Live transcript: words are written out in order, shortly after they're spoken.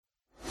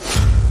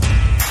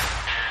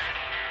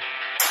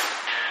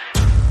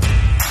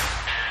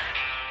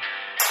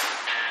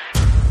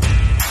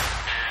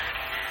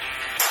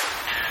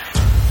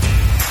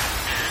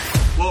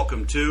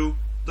to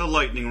the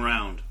Lightning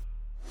Round.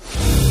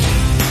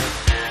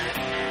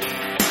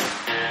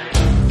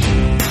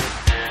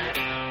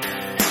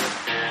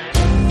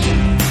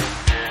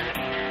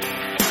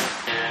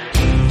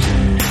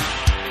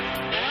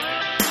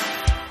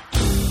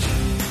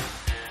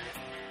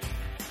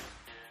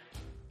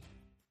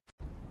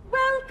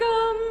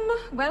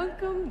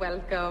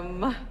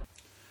 Welcome.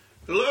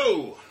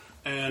 Hello,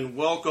 and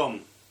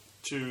welcome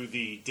to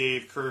the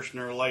Dave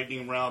Kershner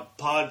Lightning Round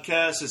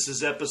podcast. This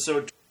is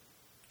episode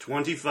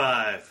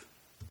 25.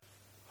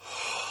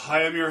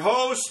 I am your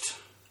host,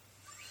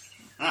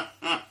 the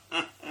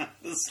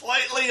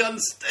slightly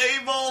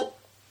unstable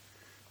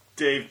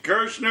Dave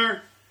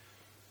Kershner.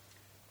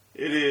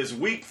 It is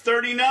week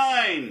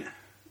 39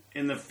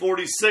 in the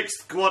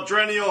 46th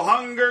Quadrennial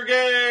Hunger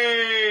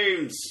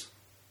Games.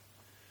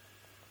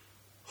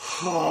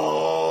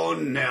 Oh,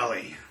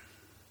 Nelly.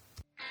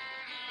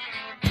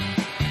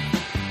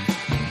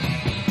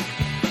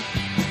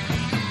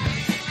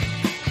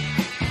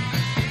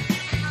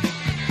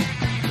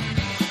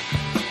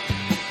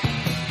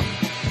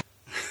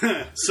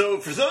 So,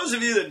 for those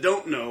of you that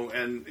don't know,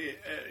 and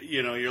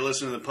you're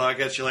listening to the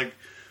podcast, you're like,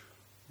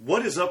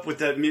 what is up with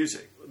that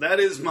music? That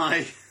is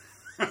my...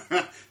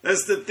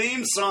 that's the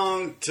theme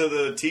song to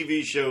the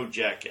TV show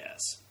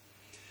Jackass.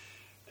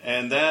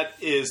 And that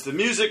is the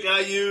music I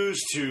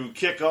use to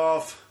kick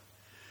off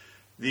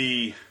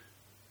the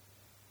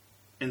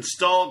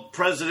installed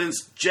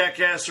president's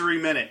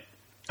jackassery minute.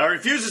 I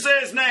refuse to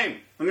say his name.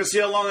 I'm going to see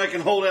how long I can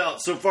hold out.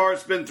 So far,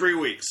 it's been 3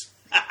 weeks.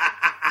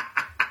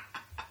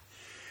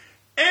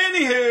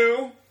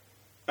 Anywho,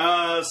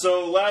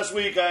 so last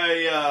week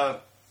I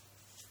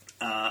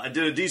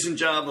did a decent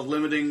job of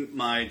limiting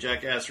my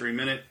jackassery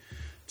minute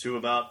to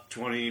about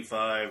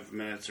 25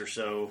 minutes or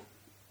so.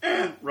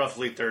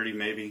 Roughly 30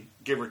 maybe,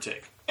 give or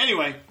take.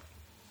 Anyway,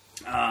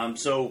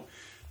 so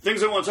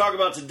things I want to talk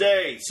about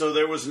today. So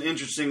there was an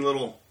interesting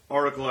little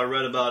article I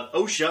read about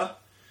OSHA.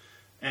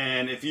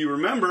 And if you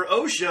remember,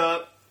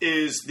 OSHA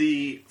is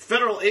the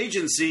federal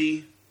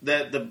agency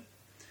that the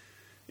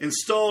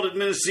installed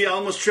administration... I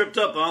almost tripped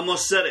up. I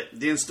almost said it.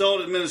 The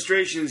installed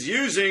administration is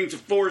using to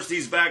force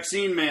these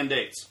vaccine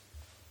mandates.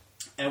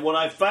 And what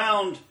I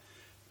found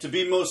to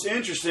be most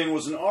interesting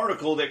was an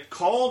article that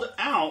called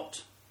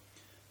out...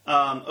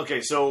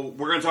 okay, so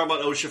we're going to talk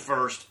about OSHA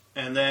first,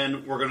 and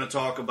then we're going to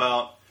talk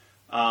about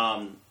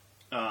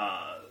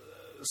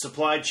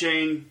supply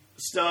chain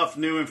stuff.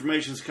 New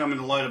information is coming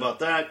to light about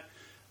that.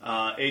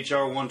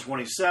 HR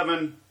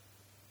 127,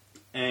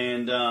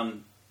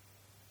 and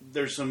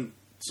there's some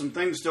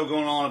things still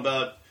going on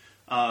about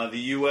the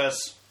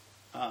U.S.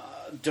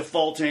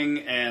 Defaulting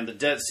and the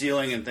debt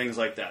ceiling and things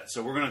like that.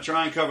 So we're going to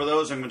try and cover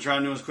those. I'm going to try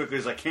and do as quickly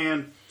as I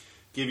can,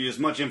 give you as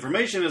much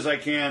information as I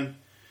can,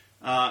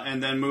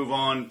 and then move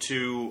on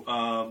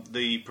to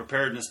the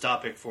preparedness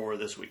topic for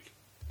this week.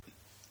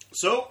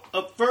 So,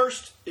 up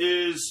first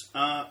is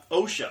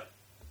OSHA.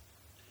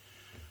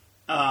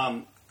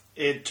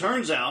 It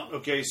turns out,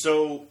 okay,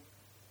 so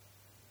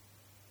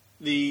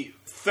the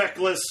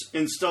feckless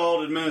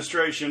installed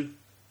administration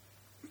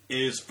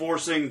is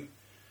forcing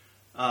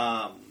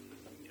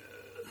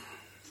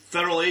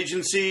federal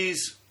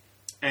agencies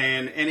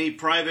and any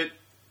private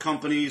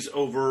companies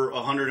over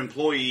 100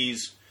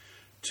 employees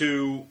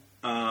to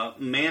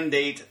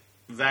mandate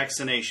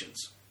vaccinations.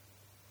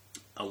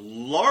 A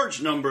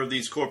large number of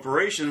these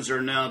corporations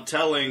are now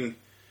telling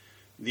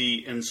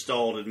the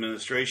installed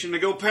administration to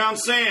go pound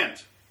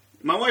sand.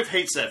 My wife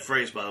hates that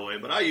phrase, by the way,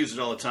 but I use it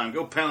all the time.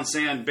 Go pound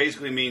sand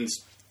basically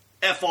means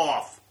F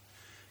off.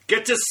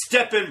 Get to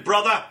stepping,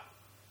 brother.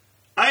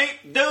 I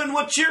ain't doing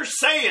what you're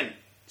saying,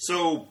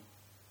 so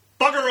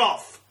bugger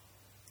off.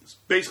 That's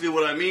basically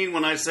what I mean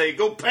when I say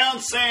go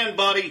pound sand,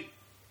 buddy.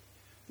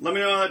 Let me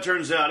know how that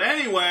turns out.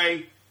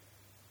 Anyway,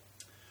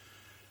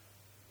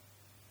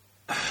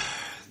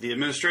 the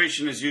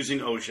administration is using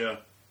OSHA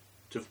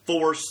to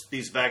force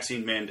these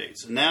vaccine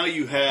mandates. And now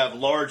you have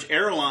large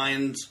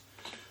airlines,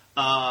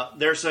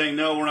 they're saying,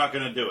 no, we're not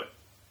going to do it.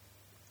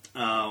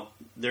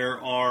 There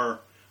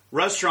are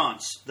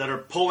restaurants that are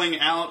pulling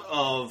out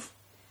of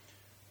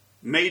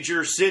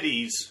major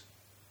cities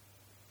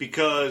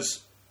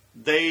because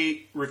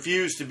they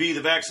refuse to be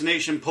the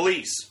vaccination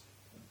police.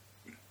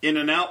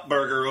 In-N-Out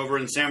Burger over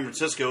in San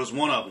Francisco is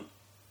one of them.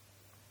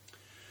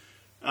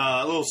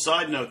 A little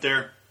side note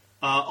there.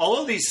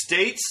 All of these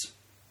states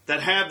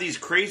that have these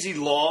crazy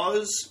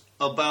laws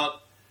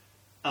about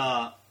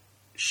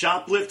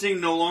shoplifting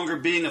no longer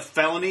being a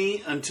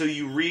felony until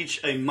you reach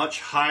a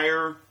much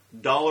higher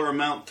dollar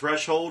amount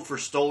threshold for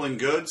stolen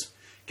goods,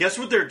 guess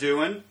what they're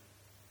doing?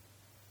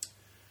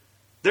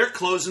 They're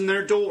closing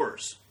their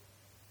doors.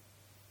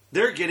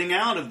 They're getting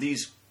out of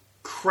these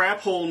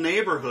crap hole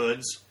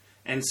neighborhoods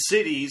and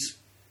cities,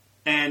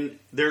 and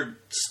they're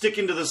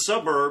sticking to the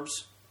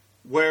suburbs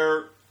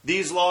where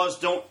these laws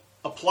don't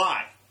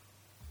apply.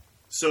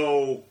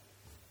 So,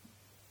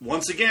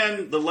 once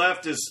again, the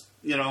left is,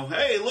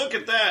 hey, look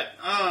at that.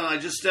 Oh, I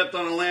just stepped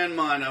on a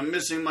landmine. I'm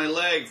missing my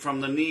leg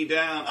from the knee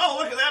down. Oh,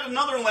 look at that,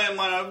 another landmine.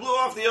 I blew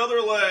off the other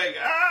leg.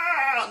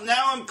 Ah!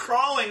 now I'm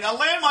crawling. A landmine.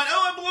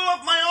 Oh, I blew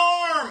off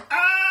my arm.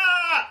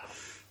 Ah!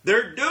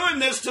 They're doing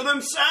this to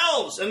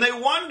themselves, and they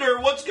wonder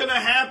what's going to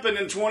happen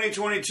in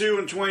 2022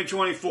 and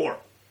 2024.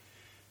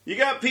 You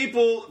got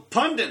people,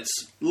 pundits,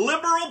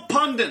 liberal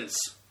pundits,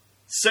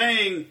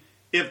 saying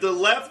if the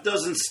left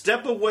doesn't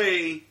step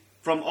away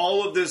from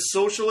all of this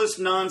socialist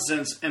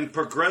nonsense and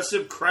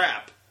progressive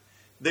crap,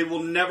 they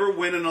will never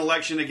win an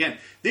election again.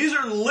 These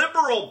are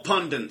liberal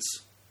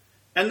pundits.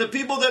 And the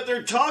people that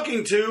they're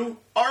talking to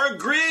are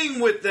agreeing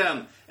with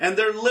them. And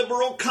they're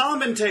liberal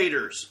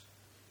commentators.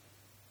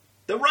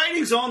 The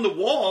writing's on the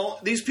wall.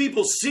 These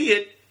people see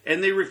it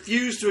and they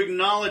refuse to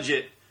acknowledge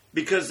it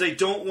because they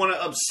don't want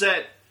to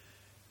upset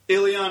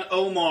Ilhan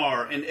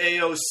Omar and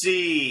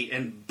AOC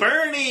and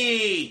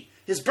Bernie.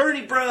 His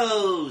Bernie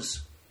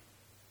bros.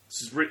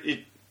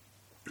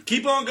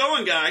 Keep on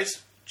going,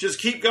 guys. Just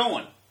keep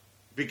going.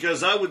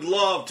 Because I would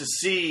love to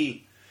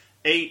see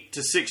 8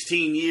 to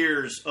 16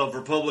 years of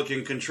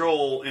Republican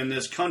control in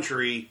this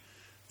country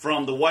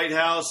from the White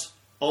House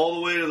all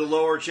the way to the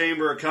lower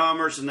chamber of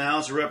commerce and the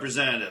House of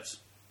Representatives.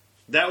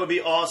 That would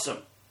be awesome.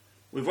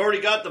 We've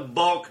already got the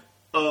bulk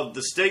of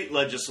the state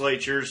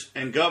legislatures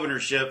and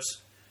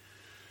governorships.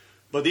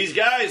 But these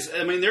guys,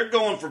 I mean, they're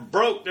going for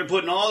broke. They're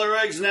putting all their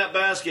eggs in that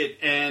basket,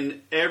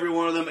 and every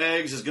one of them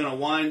eggs is going to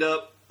wind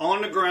up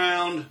on the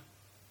ground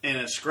in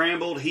a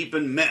scrambled,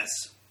 heaping mess.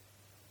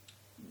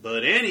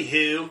 But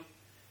anywho,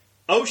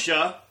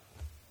 OSHA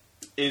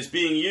is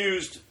being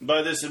used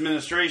by this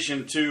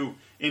administration to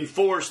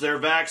enforce their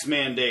vax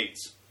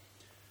mandates.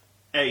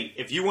 Hey,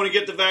 if you want to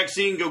get the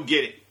vaccine, go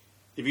get it.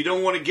 If you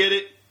don't want to get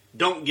it,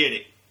 don't get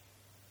it.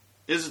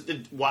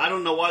 I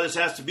don't know why this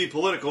has to be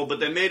political, but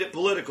they made it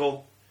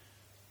political.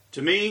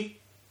 To me,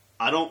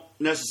 I don't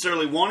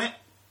necessarily want it.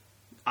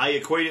 I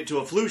equate it to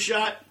a flu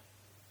shot.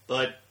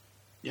 But,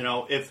 you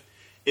know, if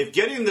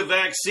getting the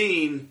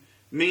vaccine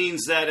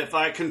means that if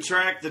I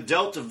contract the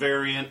Delta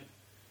variant,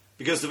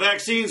 because the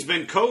vaccine's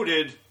been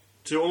coded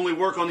to only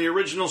work on the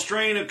original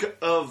strain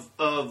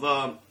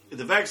the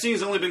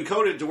vaccine's only been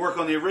coded to work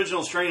on the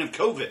original strain of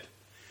COVID.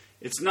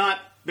 It's not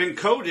been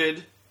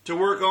coded to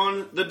work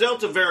on the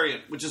Delta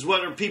variant, which is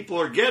what people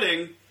are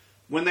getting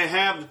when they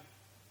have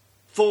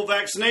full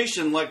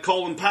vaccination, like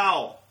Colin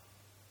Powell.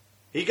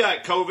 He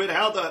got COVID.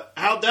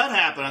 How'd that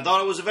happen? I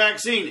thought it was a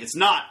vaccine. It's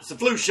not. It's a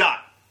flu shot.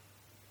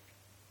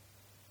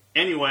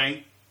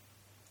 Anyway,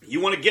 you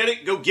want to get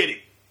it? Go get it.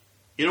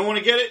 You don't want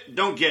to get it?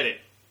 Don't get it.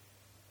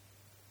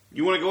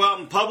 You want to go out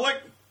in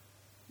public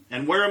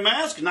and wear a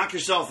mask? Knock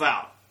yourself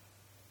out.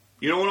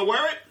 You don't want to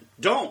wear it?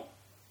 Don't.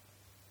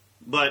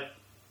 But,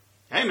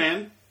 hey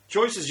man,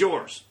 choice is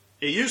yours.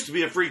 It used to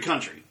be a free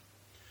country.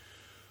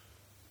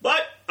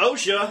 But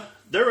OSHA,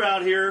 they're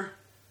out here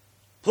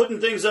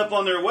putting things up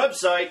on their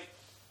website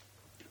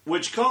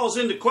which calls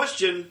into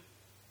question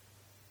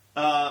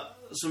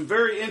some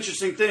very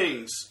interesting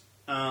things.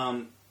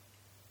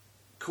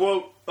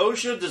 Quote,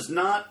 OSHA does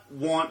not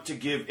want to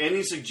give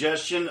any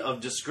suggestion of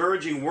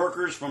discouraging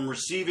workers from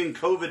receiving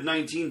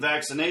COVID-19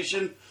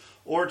 vaccination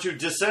or to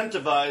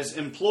disincentivize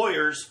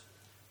employers'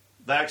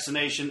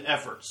 vaccination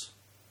efforts.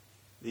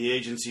 The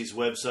agency's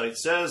website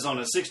says on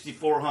a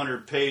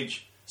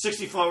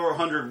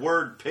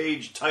 6,400-word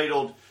page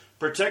titled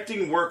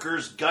Protecting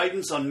Workers,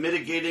 Guidance on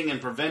Mitigating and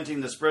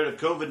Preventing the Spread of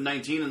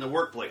COVID-19 in the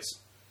Workplace.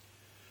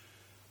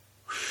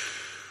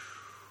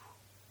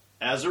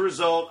 As a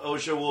result,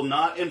 OSHA will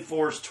not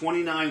enforce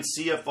 29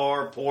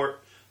 CFR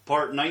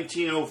Part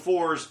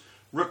 1904's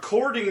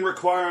recording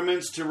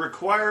requirements to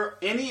require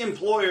any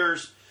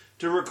employers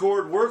to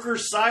record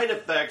workers' side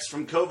effects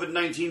from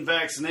COVID-19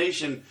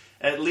 vaccination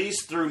at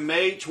least through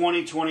May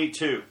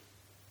 2022.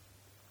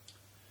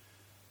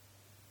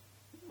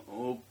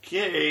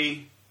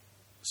 Okay,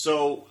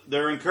 so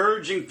they're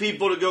encouraging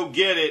people to go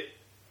get it,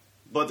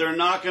 but they're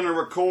not going to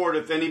record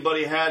if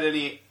anybody had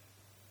any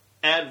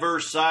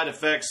adverse side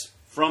effects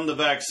from the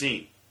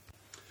vaccine.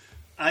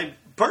 I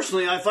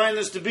find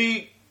this to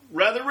be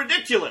rather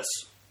ridiculous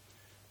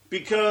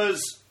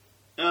because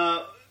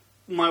my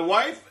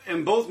wife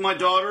and both my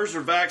daughters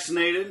are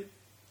vaccinated.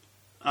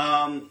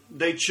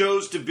 They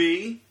chose to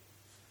be,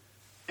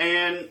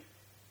 and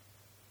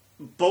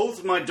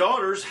both my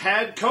daughters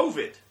had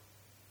COVID.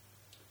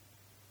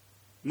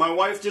 My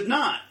wife did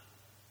not.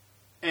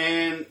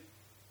 And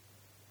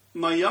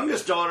my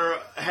youngest daughter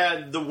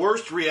had the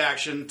worst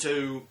reaction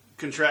to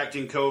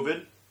contracting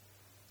COVID.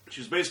 She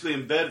was basically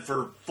in bed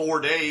for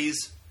 4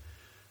 days.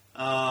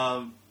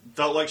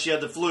 Felt like she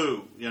had the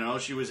flu. You know,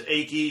 she was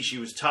achy. She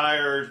was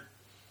tired.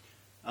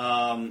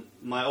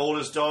 My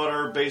oldest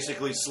daughter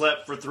basically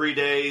slept for 3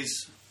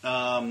 days.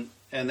 And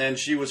then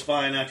she was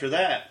fine after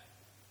that.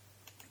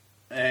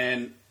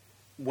 And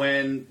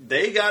when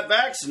they got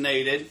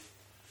vaccinated,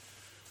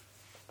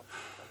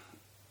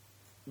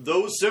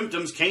 those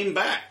symptoms came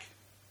back.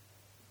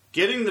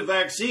 Getting the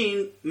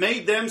vaccine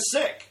made them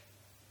sick.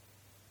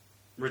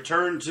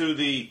 Returned to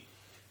the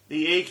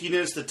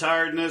achiness, the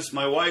tiredness.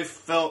 My wife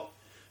felt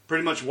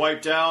pretty much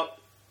wiped out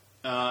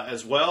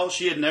as well.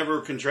 She had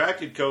never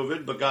contracted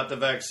COVID, but got the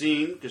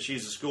vaccine because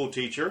she's a school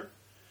teacher.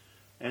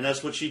 And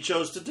that's what she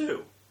chose to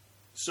do.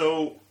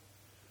 So,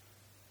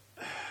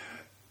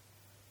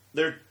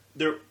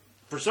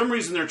 for some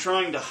reason, they're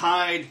trying to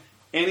hide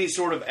any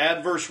sort of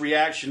adverse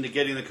reaction to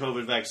getting the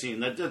COVID vaccine.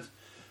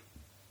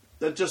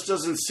 That just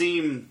doesn't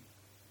seem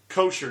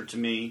kosher to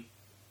me.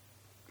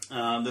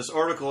 This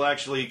article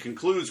actually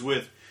concludes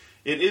with,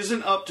 it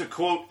isn't up to,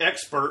 quote,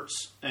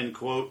 experts, end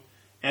quote,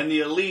 and the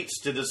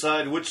elites to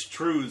decide which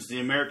truths the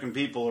American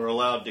people are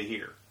allowed to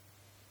hear.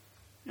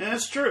 And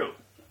that's true.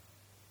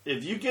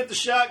 If you get the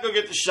shot, go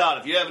get the shot.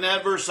 If you have an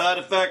adverse side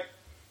effect,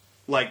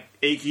 like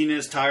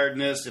achiness,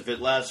 tiredness, if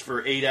it lasts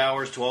for 8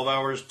 hours, 12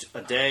 hours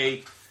a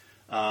day,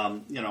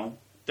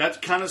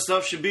 that kind of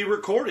stuff should be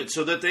recorded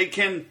so that they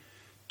can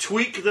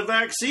tweak the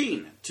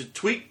vaccine, to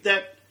tweak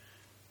that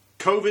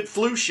COVID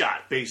flu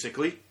shot,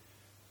 basically.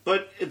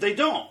 But they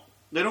don't.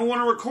 They don't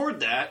want to record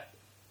that.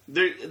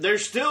 They're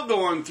still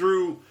going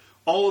through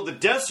all of the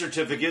death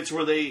certificates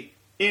where they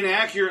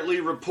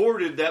inaccurately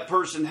reported that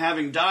person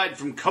having died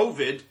from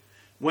COVID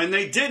when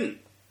they didn't.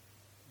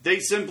 They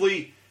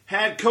simply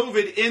had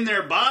COVID in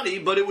their body,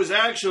 but it was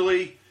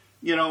actually,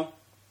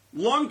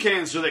 lung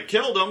cancer that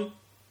killed them.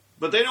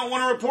 But they don't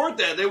want to report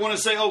that. They want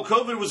to say, oh,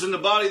 COVID was in the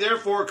body,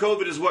 therefore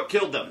COVID is what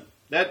killed them.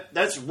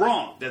 That's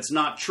wrong. That's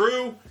not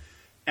true.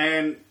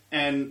 And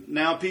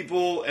now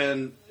people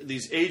and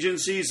these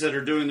agencies that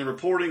are doing the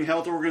reporting,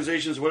 health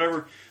organizations,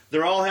 whatever,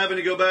 they're all having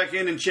to go back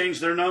in and change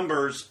their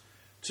numbers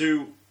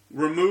to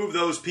remove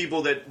those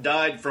people that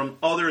died from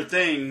other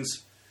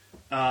things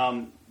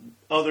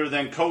other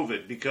than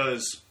COVID,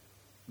 because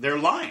they're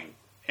lying.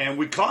 And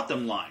we caught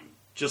them lying,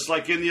 just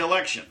like in the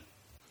election.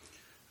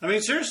 I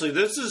mean, seriously,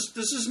 this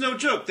is no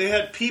joke. They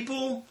had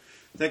people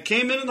that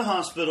came into the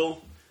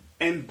hospital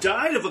and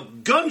died of a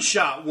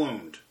gunshot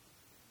wound,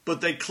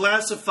 but they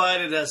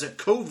classified it as a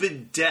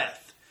COVID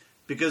death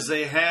because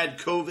they had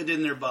COVID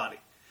in their body.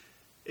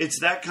 It's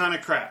that kind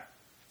of crap.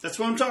 That's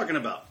what I'm talking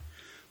about.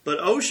 But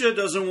OSHA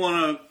doesn't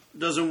want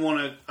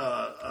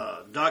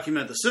to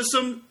document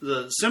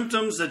the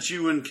symptoms that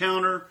you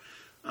encounter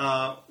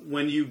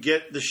when you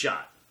get the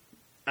shot.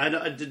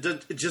 It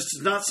just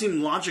does not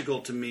seem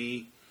logical to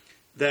me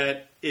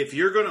that if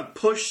you're going to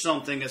push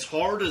something as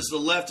hard as the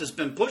left has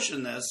been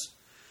pushing this,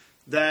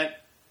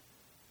 that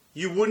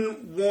you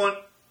wouldn't want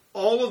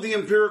all of the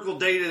empirical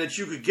data that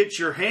you could get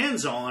your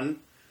hands on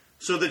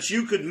so that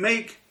you could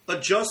make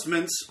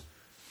adjustments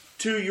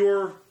to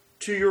your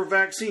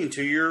vaccine,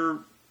 to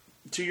your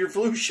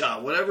flu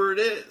shot, whatever it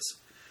is.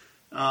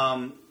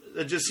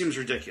 It just seems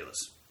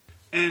ridiculous.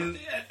 And,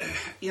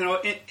 in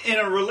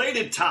a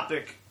related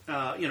topic,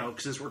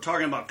 since we're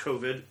talking about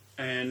COVID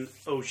and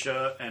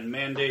OSHA and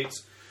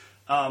mandates,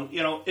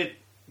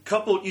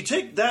 you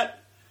take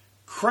that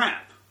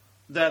crap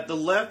that the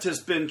left has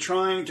been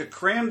trying to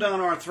cram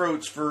down our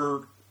throats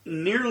for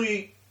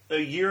nearly a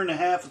year and a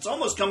half. It's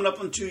almost coming up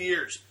on 2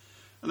 years.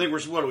 I think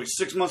we're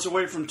 6 months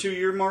away from 2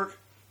 year mark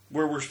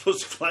where we're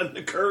supposed to flatten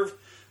the curve.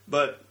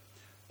 But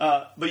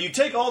you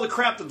take all the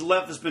crap that the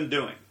left has been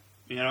doing,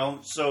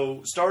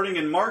 so starting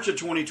in March of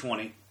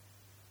 2020,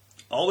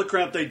 all the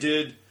crap they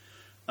did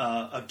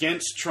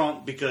against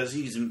Trump because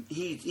he's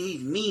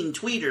mean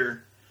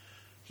tweeter.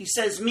 He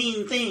says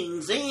mean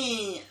things,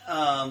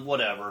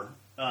 whatever.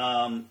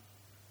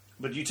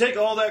 But you take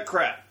all that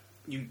crap,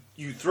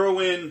 you throw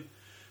in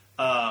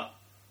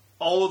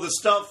all of the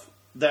stuff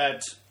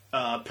that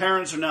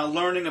parents are now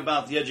learning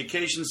about the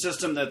education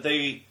system that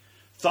they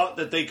thought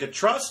that they could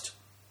trust,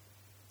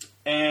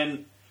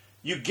 and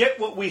you get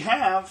what we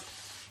have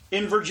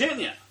in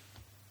Virginia,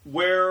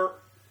 where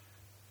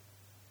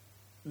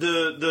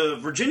the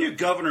Virginia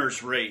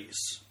governor's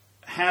race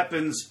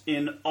happens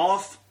in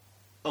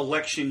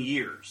off-election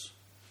years,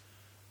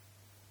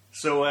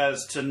 so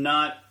as to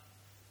not,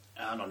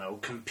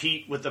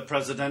 compete with the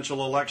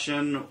presidential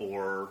election,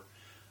 or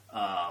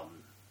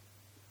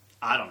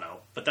I don't know.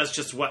 But that's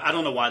just I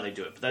don't know why they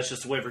do it, but that's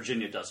just the way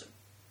Virginia does it.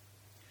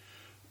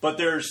 But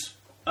there's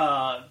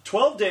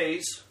 12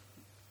 days.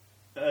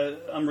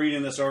 I'm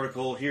reading this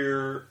article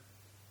here.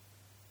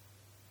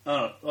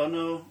 Oh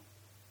no,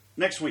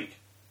 next week.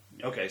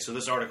 Okay, so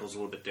this article's a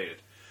little bit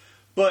dated.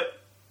 But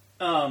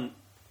the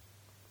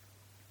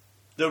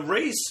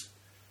race,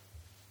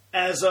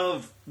 as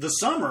of the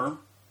summer,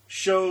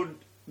 showed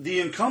the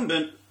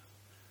incumbent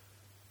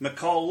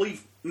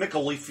McAuliffe.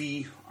 McAuliffe.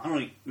 I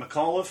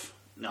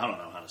don't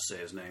know how to say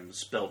his name. It's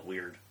spelled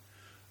weird.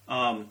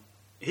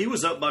 He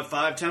was up by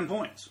 5-10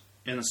 points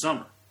in the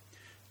summer.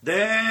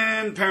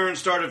 Then parents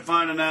started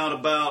finding out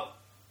about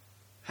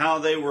how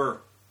they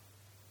were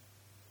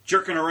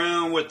jerking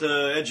around with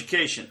the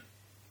education.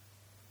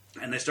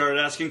 And they started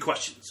asking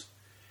questions.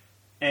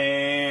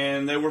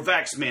 And there were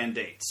vax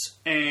mandates.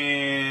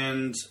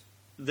 And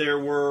there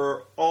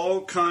were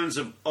all kinds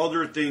of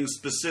other things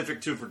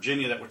specific to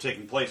Virginia that were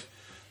taking place.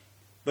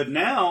 But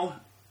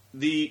now,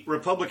 the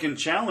Republican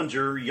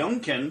challenger,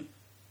 Youngkin,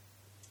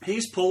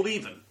 he's pulled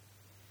even.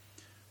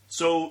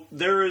 So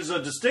there is a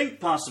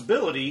distinct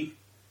possibility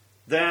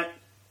that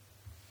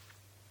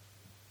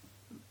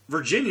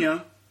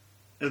Virginia,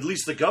 at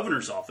least the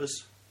governor's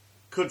office,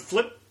 could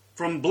flip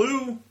from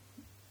blue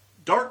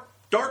dark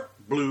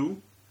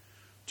blue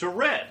to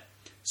red.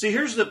 See,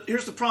 here's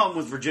the problem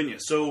with Virginia.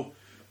 So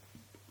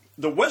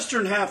the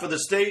western half of the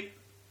state,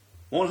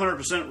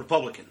 100%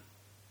 Republican.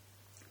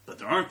 But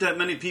there aren't that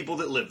many people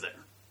that live there.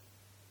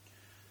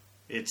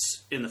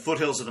 It's in the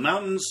foothills of the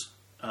mountains,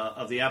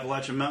 of the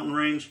Appalachian Mountain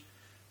Range.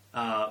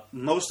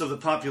 Most of the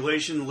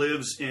population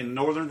lives in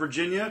Northern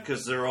Virginia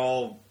because they're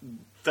all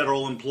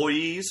federal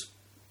employees,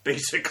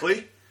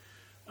 basically.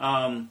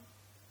 And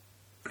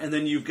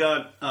then you've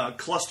got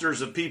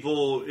clusters of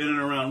people in and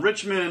around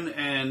Richmond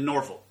and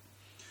Norfolk.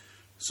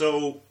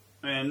 So,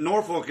 and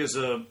Norfolk is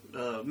a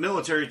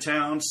military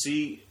town.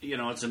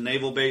 It's a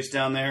naval base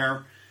down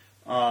there.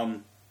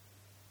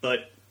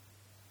 But,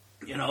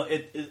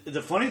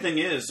 the funny thing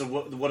is,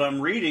 what I'm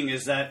reading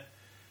is that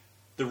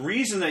the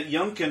reason that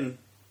Youngkin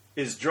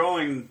is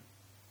drawing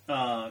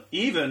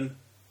even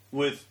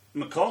with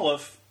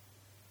McAuliffe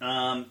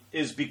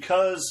is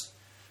because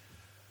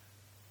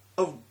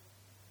of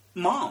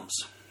moms,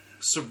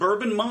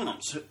 suburban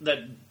moms that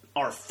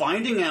are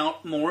finding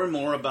out more and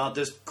more about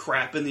this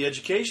crap in the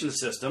education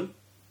system,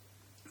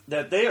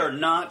 that they are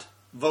not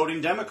voting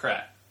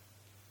Democrat.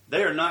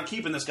 They are not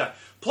keeping this guy.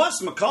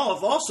 Plus,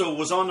 McAuliffe also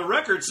was on the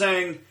record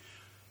saying,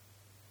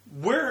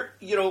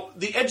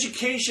 the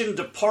education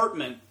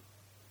department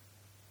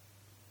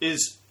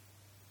is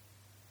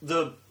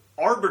the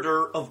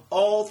arbiter of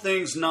all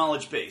things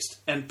knowledge-based,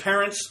 and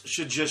parents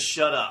should just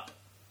shut up.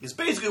 It's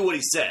basically what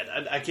he said.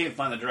 I can't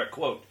find the direct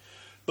quote.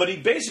 But he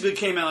basically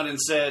came out and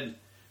said,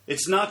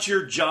 it's not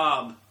your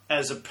job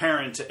as a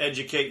parent to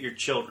educate your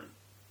children.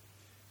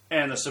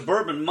 And the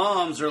suburban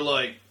moms are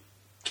like,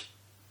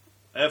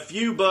 F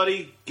you,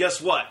 buddy.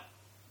 Guess what?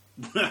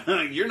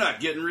 You're not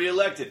getting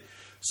reelected.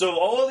 So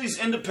all of these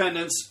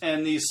independents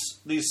and these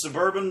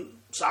suburban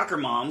soccer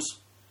moms,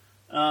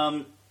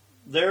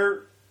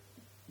 they're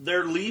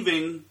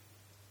leaving,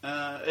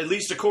 at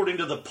least according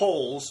to the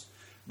polls.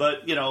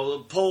 But,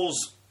 the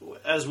polls,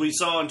 as we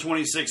saw in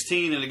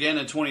 2016 and again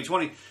in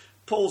 2020,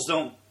 polls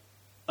don't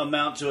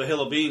amount to a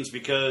hill of beans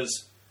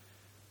because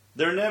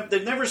they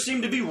never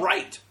seem to be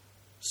right.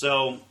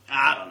 So,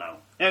 I don't know.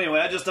 Anyway,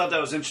 I just thought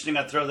that was interesting.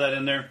 I'd throw that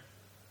in there.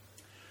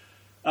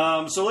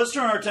 So let's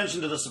turn our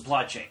attention to the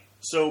supply chain.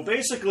 So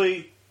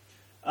basically,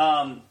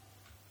 I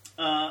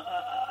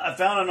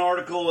found an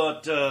article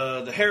at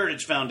the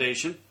Heritage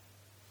Foundation,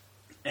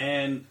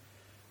 and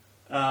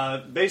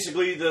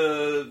basically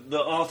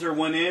the author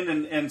went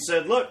in and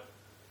said, look,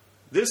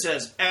 this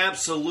has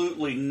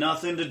absolutely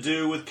nothing to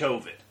do with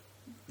COVID.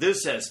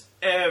 This has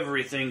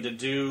everything to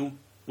do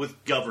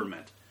with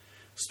government.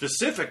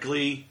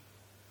 Specifically,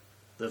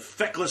 the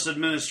feckless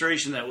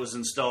administration that was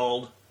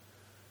installed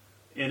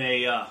in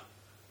a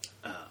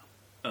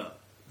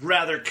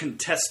rather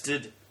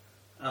contested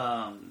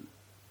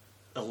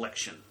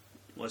election.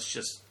 Let's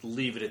just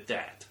leave it at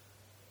that.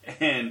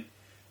 And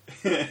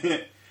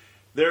and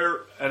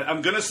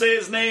I'm going to say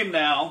his name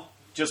now,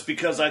 just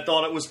because I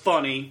thought it was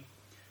funny.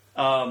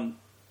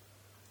 As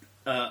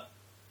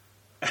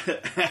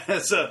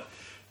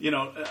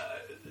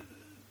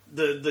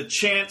the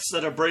chants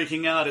that are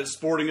breaking out at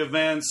sporting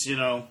events,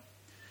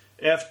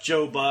 F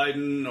Joe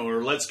Biden,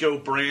 or let's go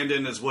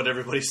Brandon is what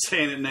everybody's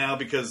saying it now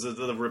because of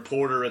the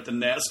reporter at the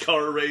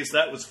NASCAR race.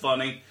 That was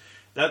funny.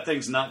 That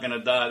thing's not going to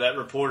die. That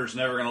reporter's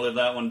never going to live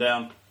that one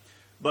down.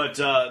 But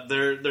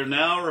they're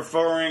now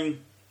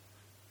referring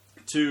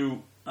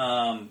to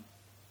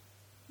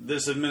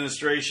this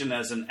administration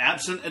as an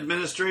absent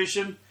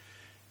administration,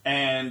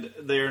 and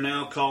they are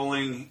now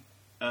calling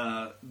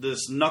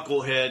this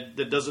knucklehead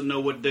that doesn't know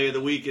what day of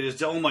the week it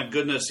is. Oh my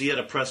goodness, he had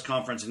a press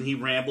conference and he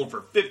rambled for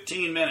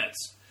 15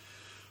 minutes.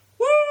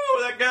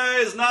 Woo, that guy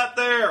is not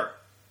there.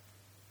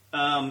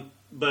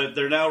 But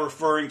they're now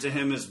referring to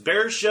him as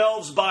Bare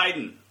Shelves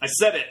Biden. I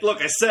said it.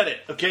 Look, I said it.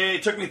 Okay,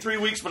 it took me 3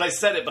 weeks, but I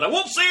said it. But I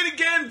won't say it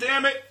again,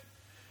 damn it.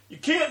 You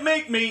can't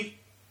make me.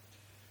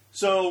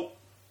 So,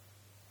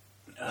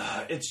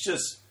 it's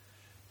just...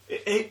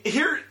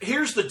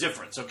 Here's the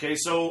difference, okay?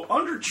 So,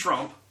 under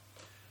Trump,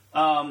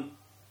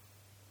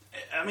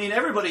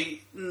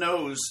 everybody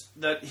knows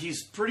that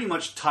he's pretty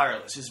much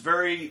tireless. He's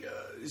very...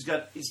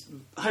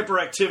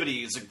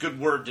 hyperactivity is a good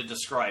word to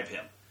describe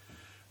him.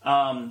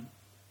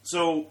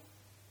 So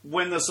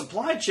when the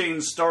supply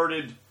chain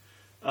started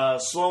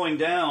slowing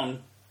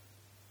down,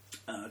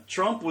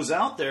 Trump was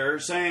out there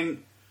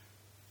saying,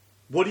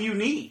 what do you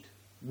need?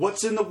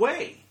 What's in the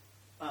way?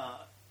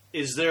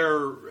 Is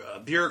there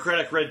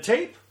bureaucratic red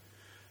tape?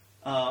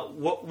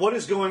 What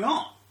is going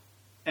on?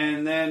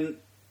 And then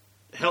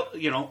help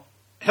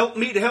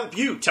me to help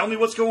you. Tell me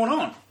what's going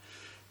on.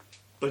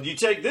 But you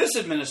take this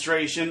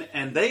administration,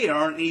 and they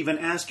aren't even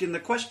asking the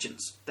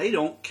questions. They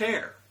don't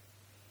care.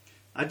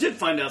 I did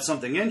find out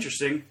something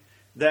interesting,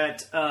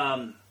 that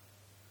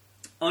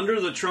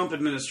under the Trump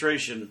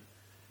administration,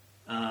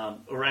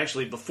 or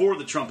actually before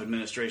the Trump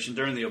administration,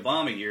 during the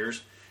Obama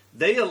years,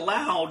 they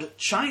allowed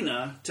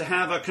China to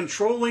have a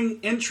controlling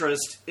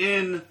interest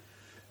in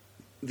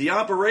the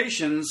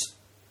operations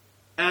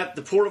at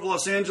the Port of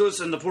Los Angeles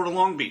and the Port of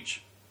Long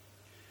Beach.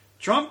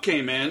 Trump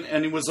came in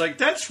and he was like,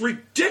 that's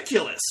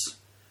ridiculous.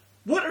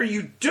 What are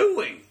you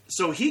doing?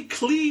 So he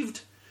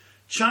cleaved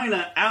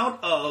China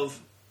out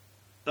of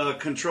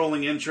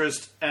controlling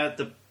interest at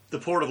the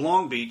port of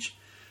Long Beach,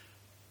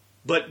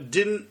 but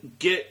didn't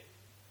get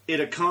it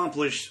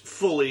accomplished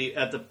fully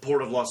at the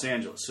port of Los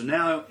Angeles. So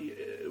now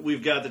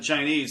we've got the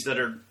Chinese that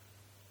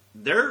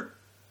they're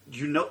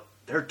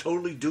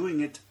totally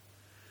doing it.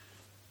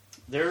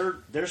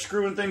 They're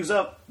screwing things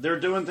up. They're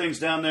doing things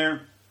down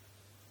there.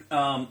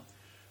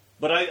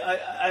 But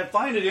I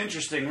find it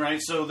interesting,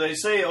 right? So they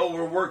say, oh,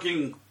 we're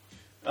working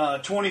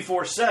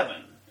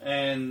 24/7,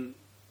 and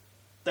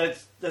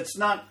that's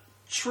not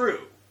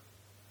true.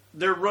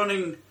 They're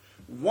running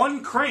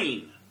one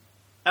crane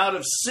out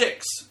of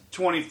 6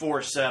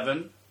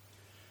 24/7,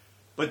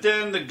 but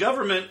then the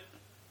government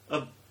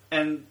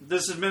and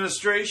this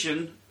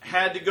administration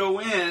had to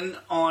go in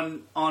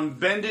on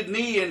bended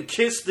knee and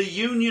kiss the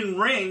union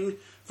ring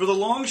for the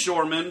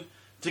longshoremen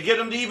to get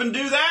them to even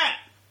do that.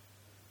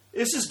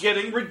 This is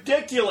getting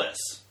ridiculous.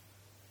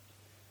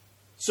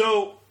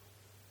 So,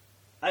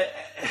 all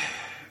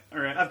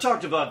right, I've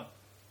talked about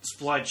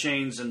supply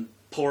chains and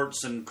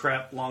ports and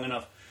crap long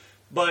enough,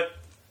 but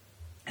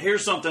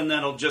here's something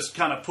that'll just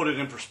kind of put it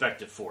in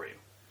perspective for you.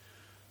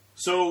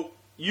 So,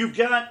 you've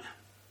got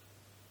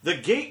the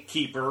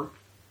gatekeeper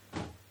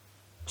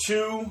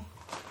to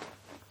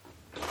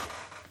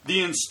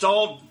the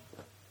installed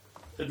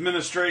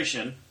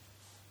administration,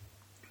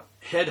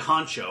 head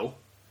honcho.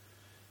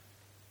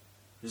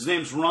 His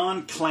name's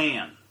Ron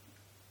Klain,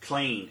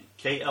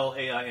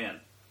 K-L-A-I-N.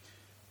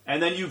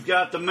 And then you've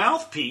got the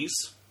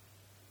mouthpiece,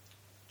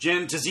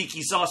 Jen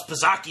Tzatziki Sauce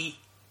Pizaki.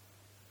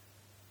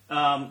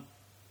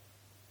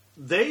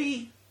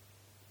 They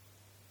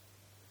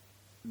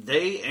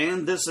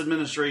and this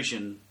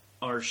administration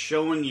are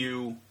showing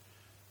you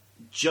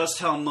just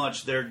how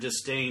much their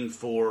disdain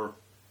for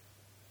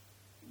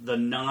the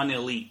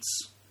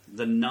non-elites,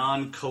 the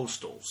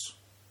non-coastals.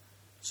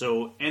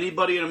 So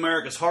anybody in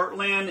America's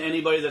heartland,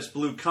 anybody that's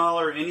blue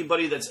collar,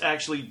 anybody that's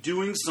actually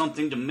doing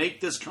something to make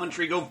this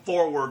country go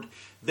forward,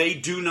 they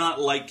do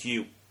not like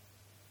you.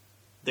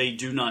 They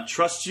do not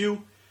trust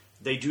you.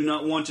 They do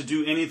not want to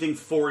do anything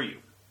for you.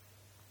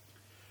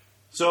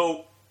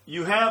 So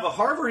you have a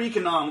Harvard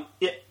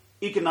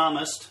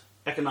economist,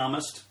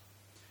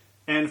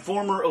 and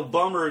former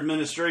Obama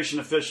administration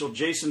official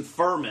Jason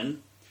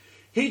Furman.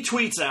 He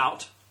tweets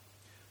out,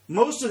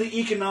 most of the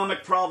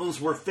economic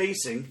problems we're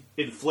facing,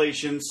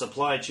 inflation,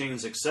 supply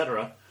chains,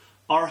 etc.,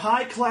 are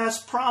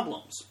high-class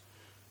problems.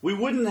 We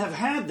wouldn't have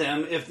had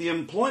them if the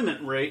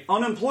unemployment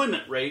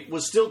rate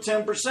was still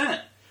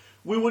 10%.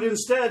 We would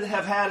instead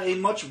have had a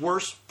much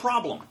worse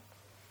problem.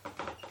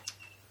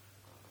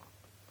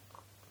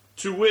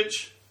 To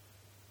which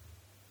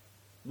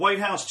White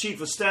House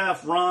Chief of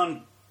Staff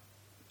Ron,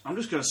 I'm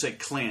just going to say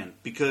Klan,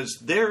 because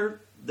they're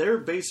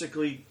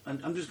basically,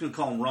 I'm just going to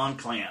call him Ron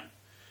Klan.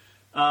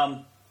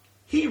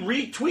 He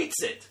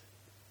retweets it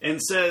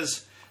and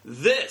says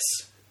this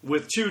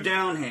with 2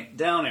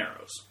 down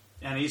arrows.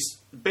 And he's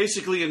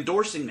basically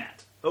endorsing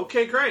that.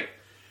 Okay, great.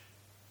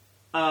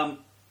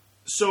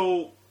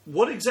 So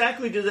what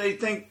exactly do they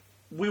think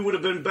we would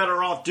have been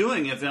better off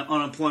doing if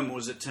unemployment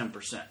was at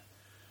 10%?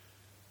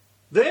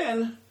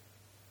 Then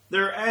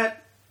they're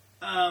at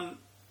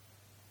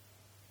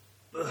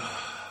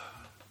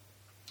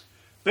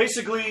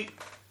basically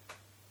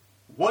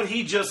what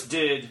he just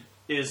did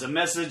is a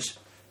message,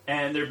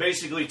 and they're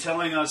basically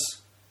telling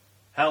us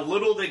how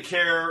little they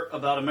care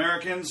about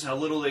Americans, how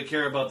little they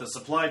care about the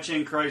supply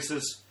chain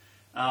crisis,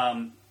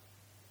 and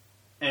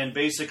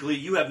basically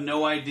you have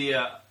no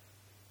idea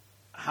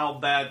how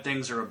bad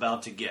things are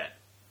about to get,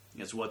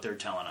 is what they're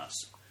telling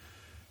us.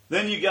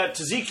 Then you got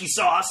Tzatziki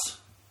Sauce.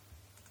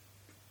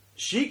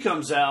 She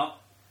comes out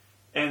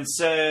and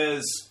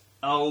says,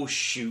 oh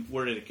shoot,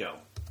 where did it go?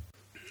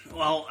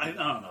 Well, I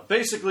don't know.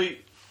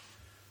 Basically,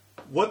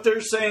 what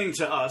they're saying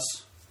to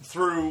us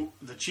through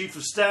the Chief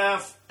of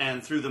Staff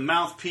and through the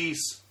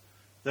mouthpiece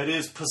that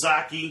is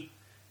Pizaki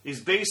is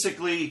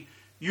basically,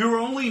 you're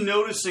only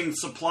noticing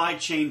supply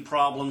chain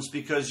problems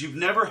because you've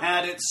never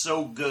had it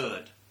so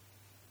good.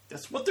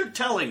 That's what they're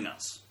telling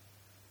us.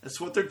 That's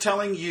what they're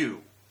telling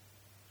you.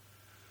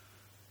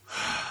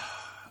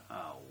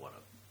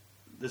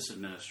 This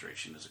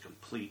administration is a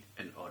complete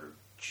and utter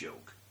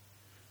joke.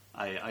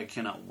 I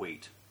cannot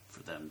wait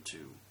for them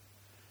to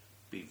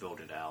be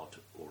voted out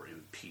or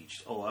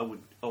impeached.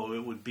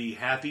 It would be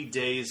happy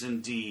days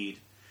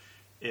indeed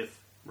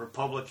if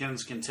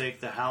Republicans can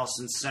take the House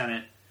and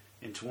Senate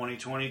in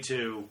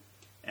 2022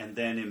 and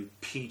then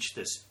impeach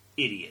this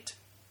idiot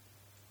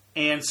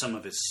and some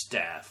of his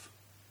staff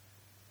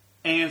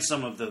and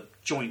some of the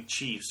Joint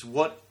Chiefs.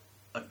 What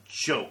a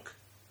joke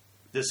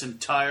this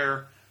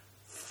entire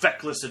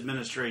feckless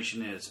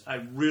administration is. I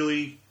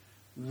really,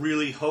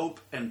 really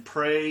hope and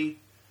pray.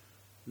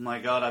 My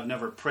God, I've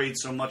never prayed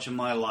so much in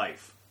my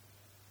life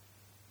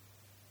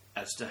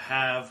as to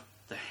have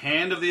the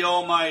hand of the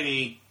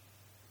Almighty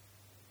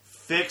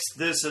fix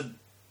this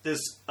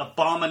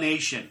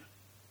abomination.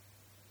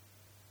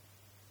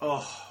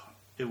 Oh,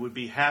 It would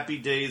be happy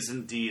days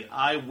indeed.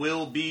 I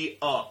will be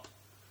up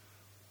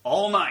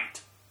all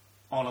night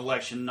on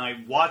election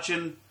night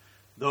watching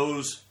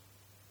those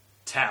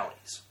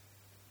tallies.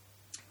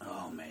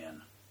 Oh,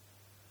 man.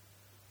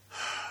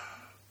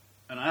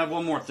 And I have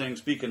one more thing.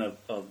 Speaking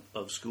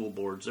of school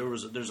boards,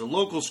 there's a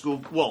local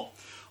school. Well,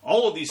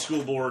 all of these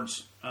school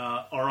boards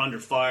are under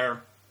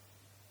fire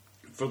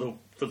for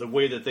the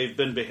way that they've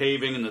been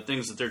behaving and the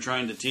things that they're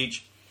trying to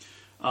teach.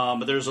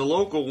 But there's a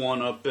local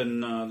one up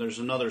in there's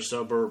another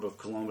suburb of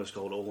Columbus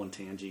called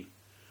Olentangy.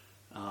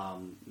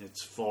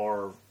 It's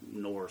far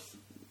north,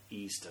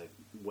 east,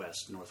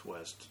 west,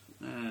 northwest,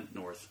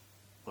 north,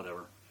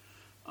 whatever.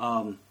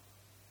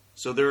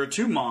 So there are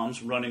two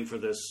moms running for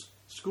this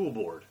school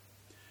board.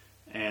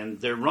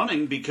 And they're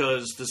running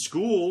because the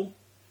school,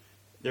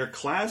 their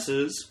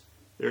classes,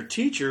 their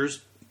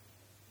teachers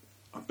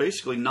are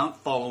basically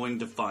not following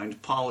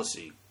defined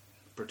policy,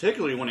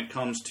 particularly when it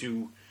comes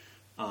to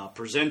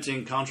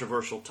presenting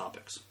controversial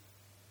topics.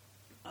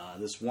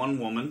 This one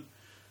woman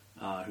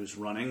who's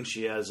running,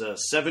 she has a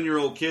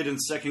 7-year-old kid in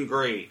 2nd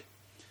grade.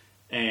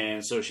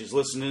 And so she's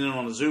listening in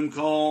on a Zoom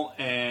call,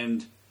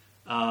 and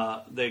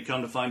they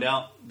come to find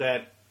out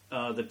that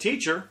the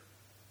teacher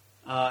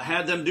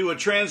had them do a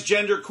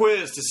transgender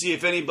quiz to see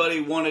if anybody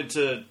wanted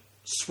to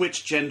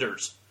switch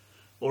genders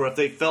or if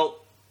they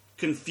felt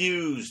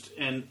confused.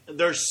 And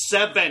they're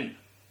 7.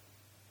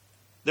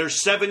 They're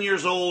 7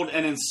 years old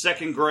and in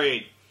 2nd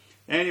grade.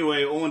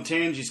 Anyway,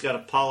 Olentangy's got a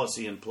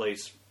policy in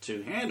place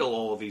to handle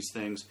all of these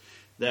things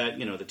that,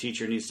 the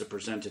teacher needs to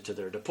present it to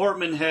their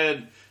department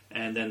head,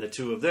 and then the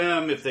two of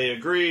them, if they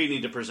agree,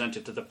 need to present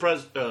it to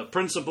the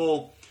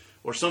principal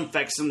or some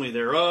facsimile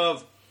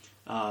thereof.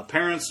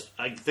 Parents,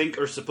 I think,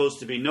 are supposed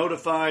to be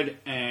notified,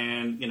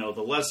 and,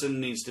 the lesson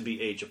needs to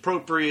be age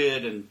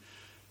appropriate, and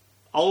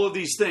all of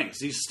these things,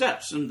 these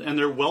steps, and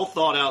they're well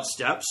thought out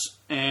steps,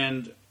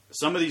 and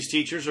some of these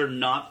teachers are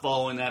not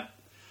following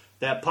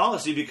that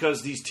policy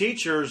because these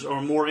teachers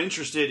are more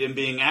interested in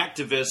being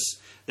activists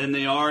than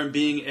they are in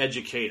being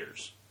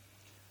educators.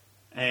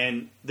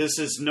 And this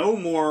is no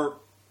more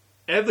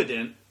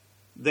evident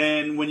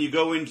than when you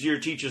go into your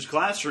teacher's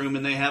classroom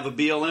and they have a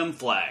BLM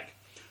flag,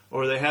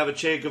 or they have a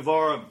Che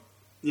Guevara,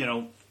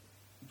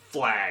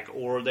 flag,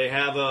 or they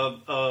have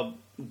a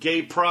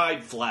gay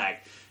pride flag.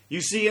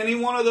 You see any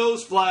one of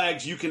those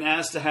flags, you can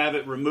ask to have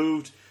it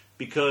removed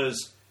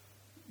because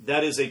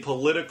that is a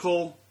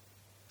political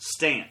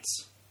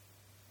stance.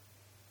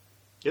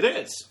 It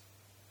is.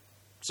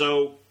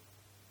 So,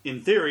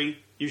 in theory,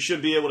 you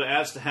should be able to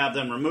ask to have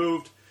them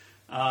removed,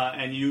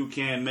 and you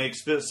can make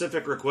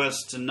specific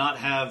requests to not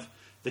have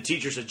the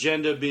teacher's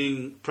agenda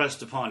being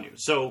pressed upon you.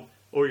 So,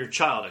 or your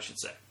child, I should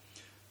say.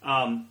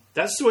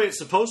 That's the way it's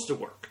supposed to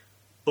work.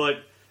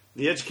 But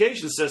the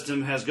education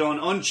system has gone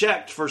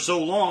unchecked for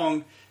so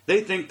long,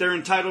 they think they're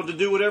entitled to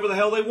do whatever the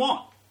hell they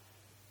want.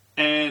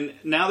 And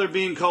now they're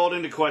being called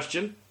into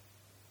question.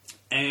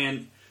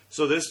 And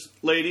so this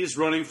lady is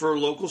running for a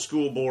local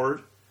school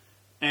board,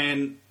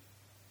 and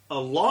a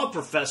law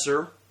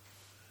professor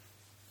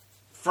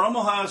from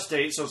Ohio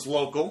State, so it's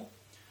local,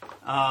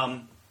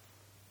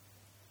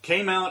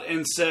 came out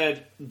and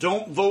said,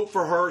 don't vote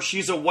for her,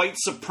 she's a white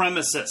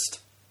supremacist.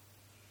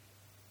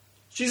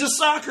 She's a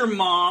soccer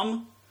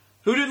mom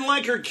who didn't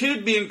like her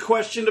kid being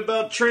questioned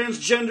about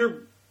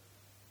transgender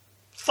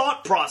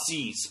thought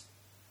processes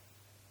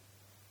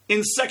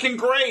in 2nd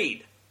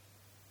grade.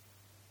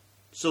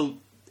 So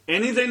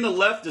anything the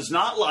left does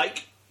not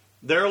like,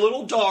 their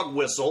little dog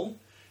whistle,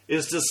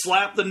 is to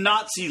slap the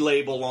Nazi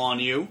label on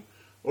you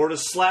or to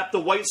slap the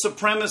white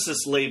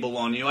supremacist label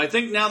on you. I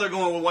think now they're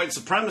going with white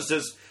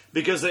supremacists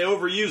because they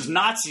overused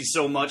Nazi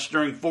so much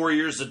during 4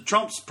 years of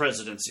Trump's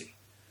presidency.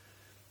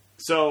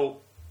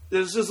 So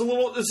this is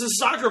a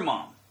soccer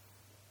mom.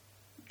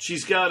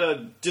 She's got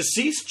a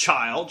deceased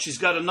child. She's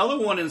got another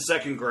one in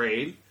 2nd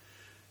grade.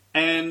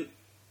 And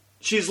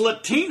she's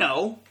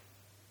Latino.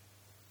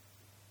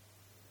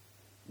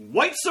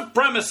 White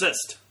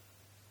supremacist.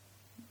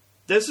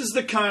 This is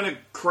the kind of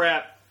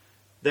crap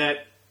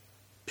that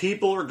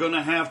people are going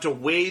to have to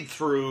wade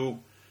through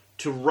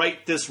to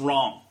right this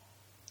wrong.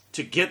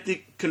 To get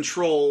the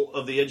control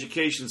of the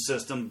education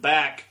system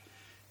back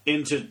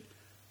into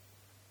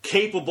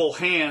capable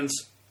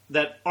hands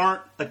that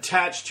aren't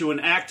attached to an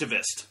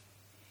activist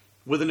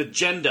with an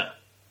agenda.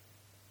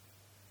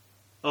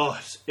 Oh,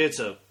 it's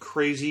a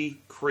crazy,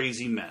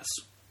 crazy mess.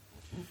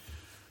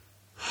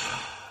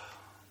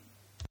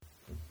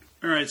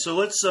 All right, so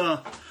let's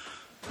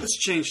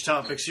change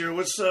topics here.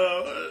 What's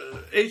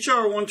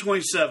HR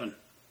 127?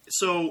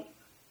 So,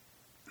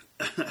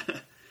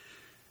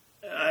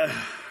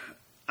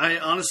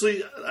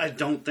 I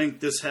don't think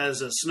this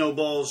has a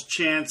snowball's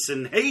chance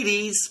in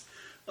Hades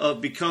of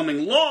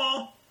becoming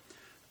law.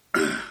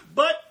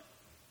 But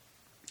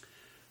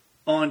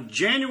on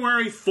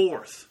January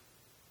 4th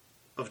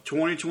of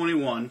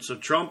 2021, so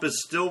Trump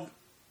is still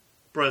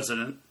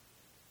president,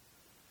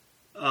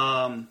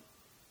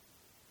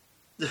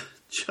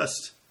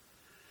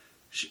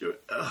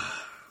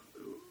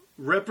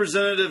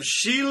 Representative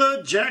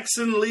Sheila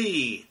Jackson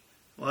Lee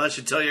Well, that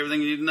should tell you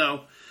everything you need to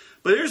know.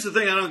 But here's the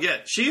thing I don't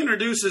get. She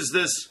introduces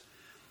this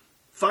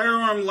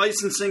Firearm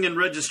Licensing and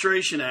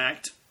Registration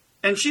Act,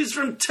 and she's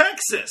from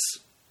Texas.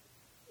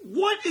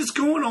 What is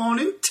going on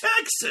in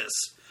Texas?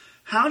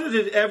 How did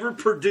it ever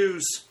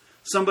produce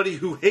somebody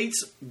who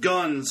hates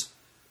guns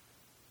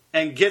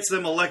and gets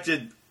them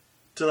elected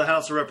to the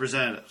House of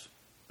Representatives?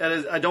 That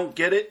is, I don't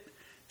get it.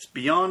 It's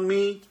beyond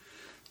me.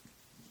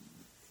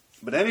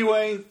 But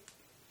anyway,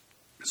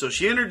 so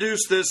she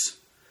introduced this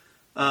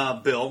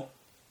bill,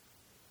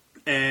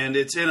 and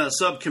it's in a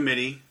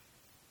subcommittee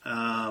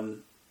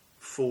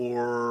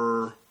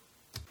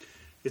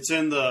it's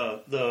in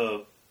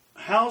the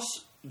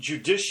House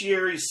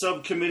Judiciary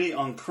Subcommittee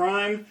on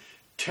Crime,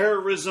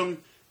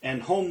 Terrorism,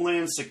 and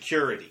Homeland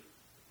Security.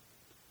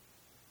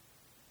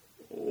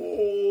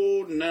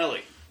 Oh,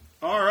 Nelly.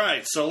 All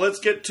right, so let's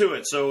get to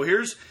it. So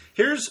here's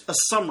a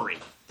summary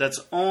that's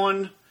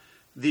on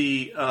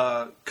the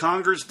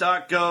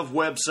Congress.gov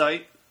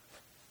website,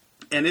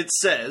 and it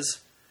says,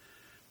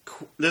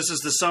 this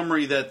is the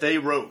summary that they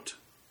wrote.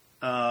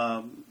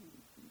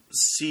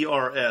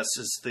 CRS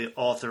is the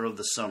author of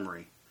the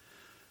summary.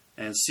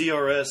 And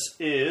CRS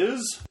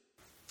is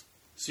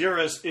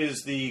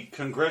the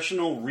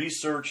Congressional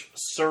Research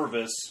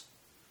Service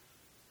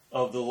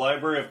of the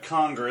Library of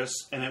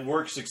Congress, and it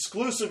works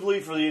exclusively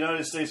for the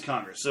United States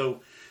Congress. So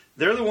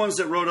they're the ones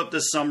that wrote up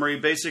this summary,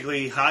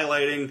 basically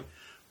highlighting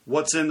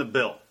what's in the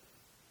bill.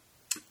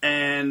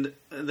 And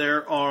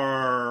there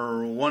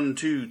are 7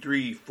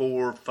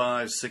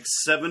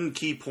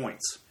 key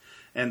points.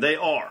 And they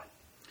are: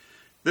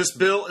 this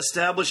bill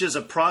establishes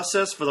a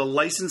process for the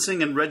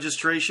licensing and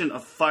registration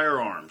of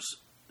firearms.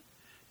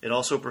 It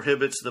also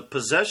prohibits the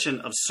possession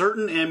of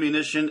certain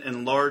ammunition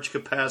and large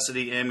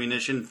capacity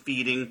ammunition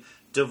feeding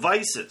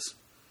devices.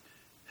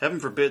 Heaven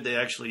forbid they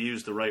actually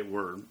use the right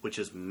word, which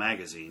is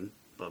magazine,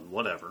 but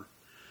whatever.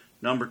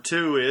 Number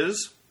 2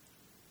 is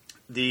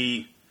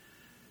the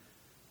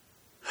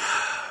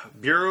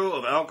Bureau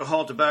of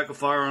Alcohol, Tobacco,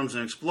 Firearms,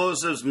 and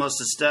Explosives must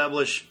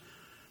establish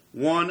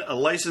 1, a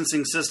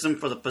licensing system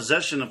for the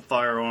possession of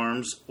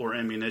firearms or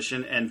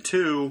ammunition, and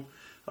 2,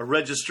 a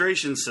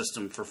registration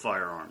system for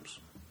firearms.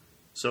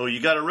 So you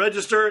got to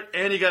register it,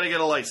 and you got to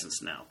get a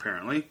license now,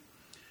 apparently.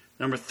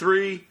 Number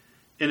 3,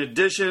 in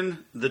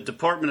addition, the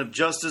Department of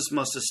Justice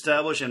must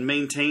establish and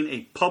maintain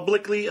a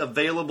publicly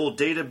available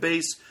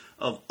database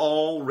of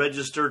all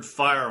registered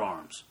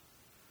firearms.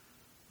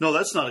 No,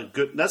 that's not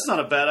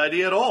a bad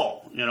idea at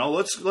all. You know,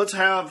 let's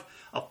have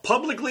a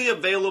publicly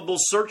available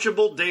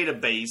searchable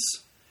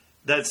database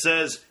that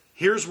says,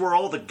 here's where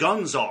all the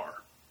guns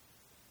are.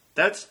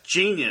 That's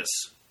genius.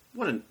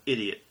 What an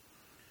idiot.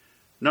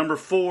 Number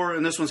 4,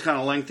 and this one's kind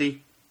of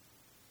lengthy.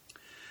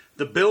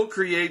 The bill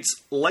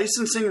creates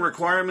licensing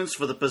requirements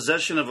for the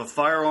possession of a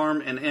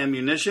firearm and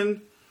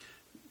ammunition.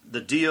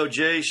 The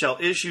DOJ shall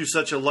issue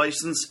such a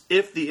license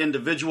if the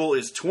individual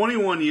is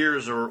 21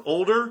 years or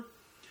older,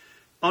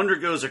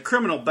 undergoes a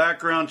criminal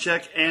background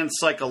check and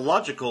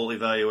psychological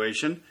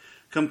evaluation,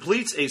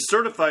 completes a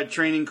certified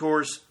training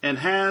course, and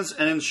has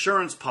an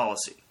insurance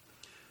policy.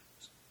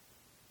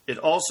 It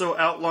also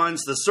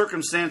outlines the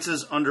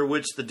circumstances under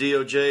which the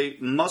DOJ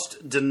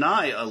must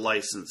deny a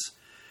license,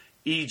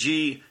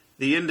 e.g.,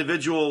 the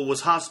individual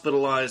was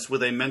hospitalized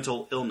with a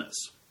mental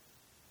illness.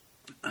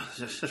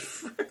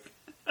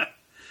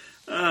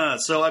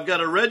 So I've got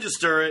to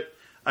register it,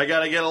 I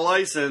got to get a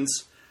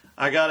license,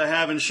 I got to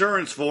have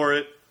insurance for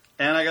it,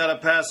 and I got to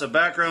pass a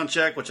background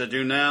check, which I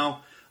do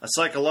now, a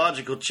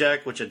psychological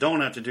check, which I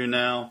don't have to do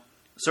now,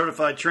 a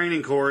certified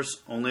training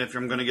course, only if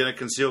I'm going to get a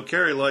concealed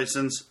carry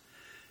license.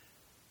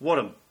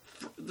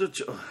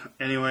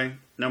 Anyway,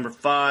 number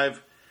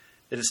 5,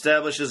 it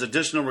establishes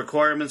additional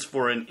requirements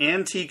for an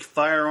antique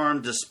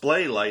firearm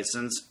display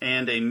license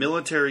and a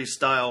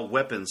military-style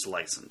weapons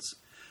license.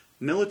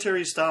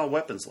 Military-style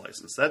weapons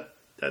license. That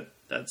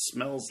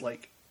smells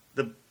like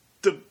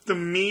the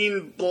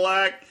mean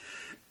black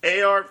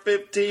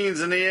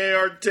AR-15s and the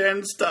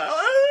AR-10 style.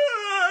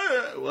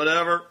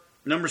 Whatever.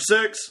 Number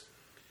 6,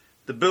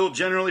 the bill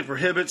generally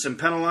prohibits and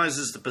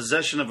penalizes the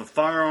possession of a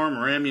firearm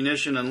or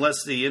ammunition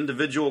unless the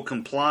individual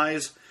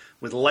complies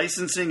with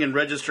licensing and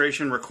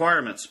registration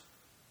requirements.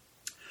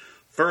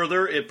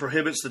 Further, it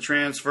prohibits the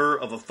transfer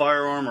of a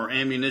firearm or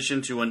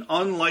ammunition to an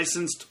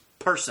unlicensed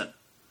person.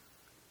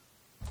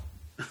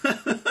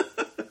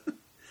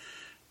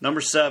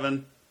 Number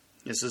 7,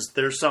 this is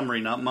their summary,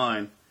 not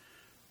mine.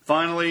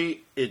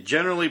 Finally, it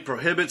generally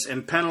prohibits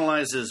and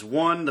penalizes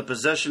 1, the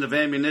possession of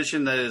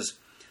ammunition that is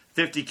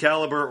 .50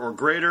 caliber or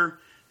greater,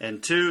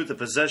 and 2, the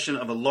possession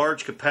of a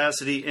large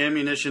capacity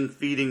ammunition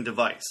feeding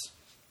device.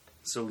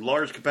 So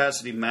large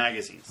capacity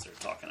magazines they're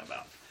talking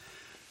about.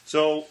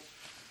 So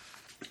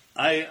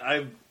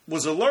I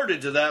was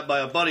alerted to that by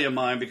a buddy of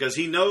mine because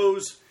he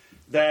knows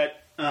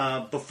that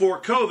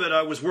before COVID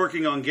I was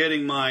working on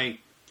getting my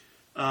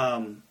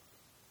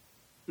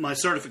my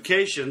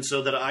certification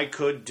so that I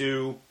could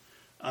do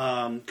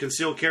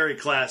concealed carry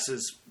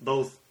classes,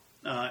 both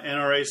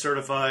NRA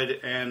certified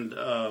and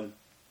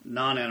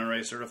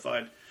non-NRA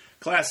certified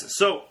classes.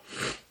 So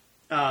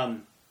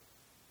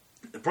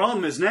The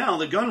problem is now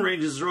the gun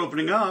ranges are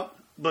opening up,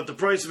 but the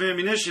price of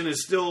ammunition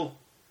is still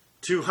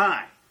too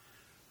high.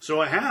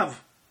 So I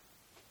have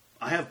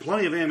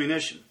plenty of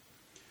ammunition.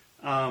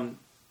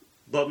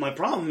 But my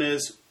problem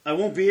is I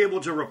won't be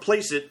able to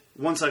replace it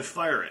once I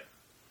fire it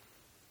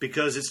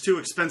because it's too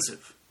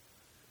expensive,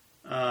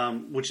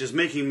 which is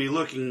making me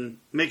look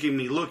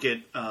at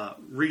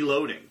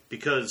reloading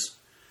because,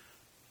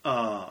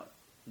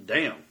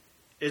 damn,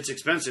 it's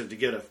expensive to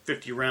get a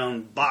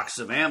 50-round box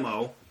of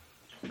ammo,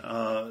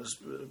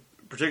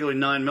 particularly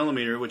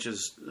 9mm, which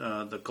is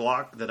the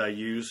Glock that I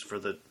use for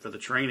the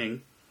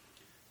training,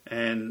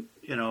 and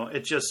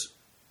it just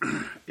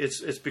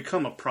it's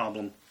become a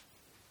problem.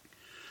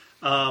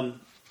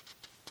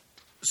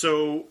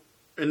 So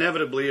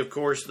inevitably, of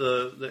course,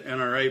 the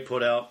NRA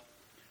put out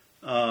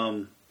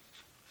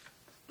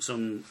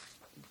some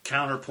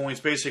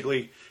counterpoints.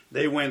 Basically,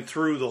 they went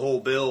through the whole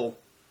bill,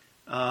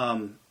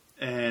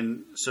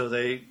 and so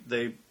they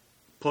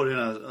put in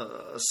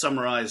a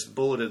summarized,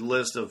 bulleted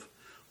list of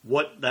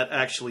what that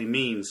actually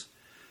means.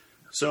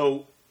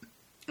 So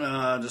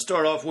to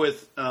start off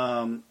with,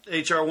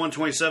 H.R.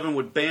 127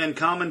 would ban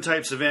common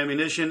types of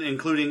ammunition,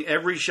 including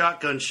every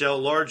shotgun shell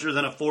larger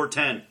than a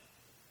 .410.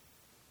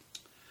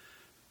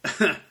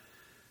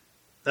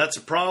 That's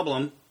a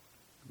problem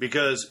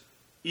because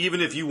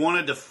even if you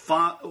wanted to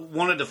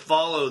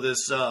follow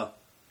this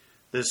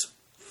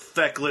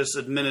feckless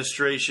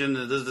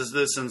administration,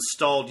 this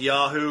installed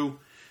Yahoo,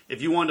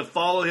 if you wanted to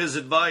follow his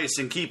advice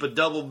and keep a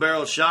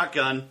double-barrel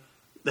shotgun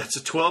that's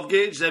a 12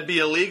 gauge, that'd be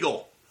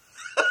illegal.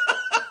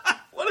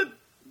 What a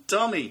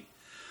dummy.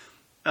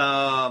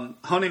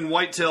 Hunting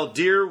whitetail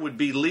deer would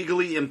be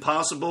legally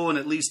impossible in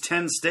at least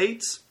 10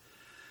 states.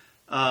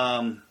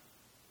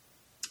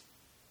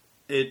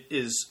 It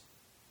is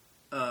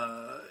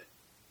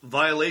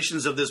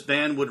violations of this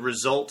ban would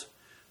result.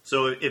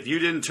 So if you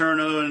didn't turn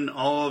on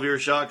all of your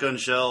shotgun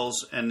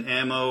shells and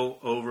ammo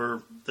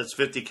over that's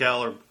 50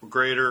 cal or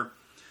greater,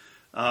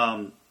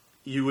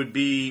 you would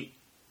be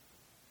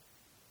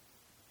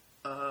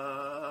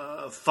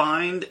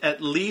fined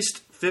at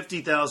least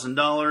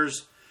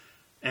 $50,000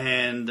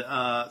 and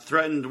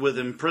threatened with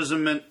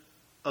imprisonment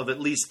of at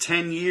least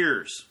 10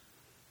 years.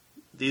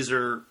 These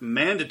are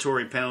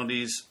mandatory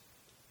penalties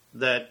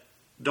that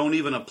don't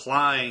even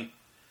apply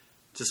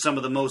to some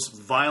of the most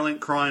violent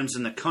crimes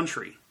in the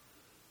country,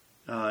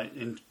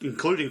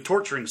 including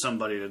torturing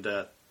somebody to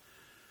death.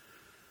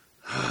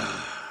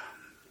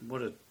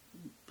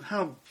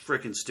 How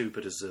freaking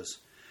stupid is this?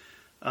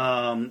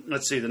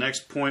 Let's see, the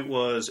next point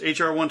was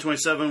H.R.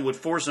 127 would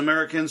force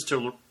Americans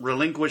to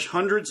relinquish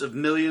hundreds of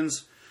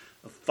millions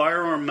of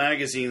firearm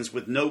magazines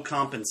with no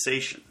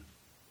compensation.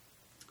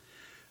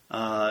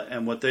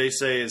 And what they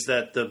say is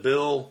that the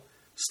bill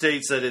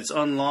states that it's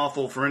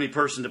unlawful for any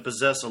person to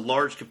possess a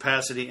large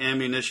capacity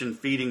ammunition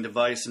feeding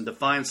device and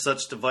defines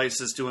such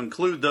devices to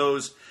include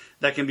those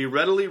that can be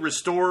readily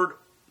restored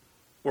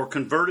or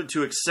converted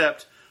to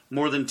accept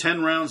more than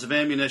 10 rounds of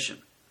ammunition,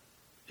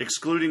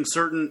 excluding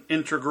certain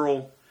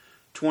integral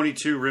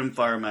 22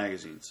 rimfire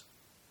magazines.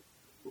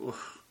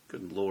 Oof,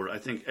 good Lord, I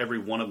think every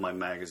one of my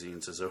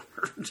magazines is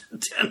over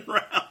 10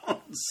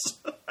 rounds.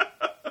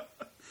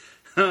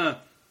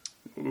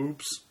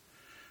 Oops.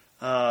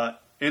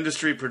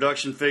 Industry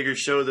production figures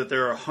show that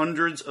there are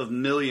hundreds of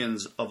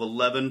millions of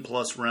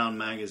 11-plus round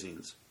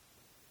magazines.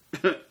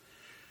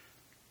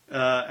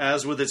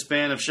 As with its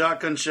ban of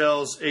shotgun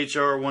shells,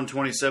 H.R.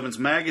 127's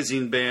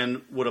magazine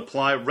ban would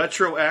apply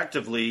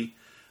retroactively,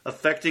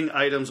 affecting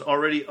items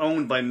already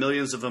owned by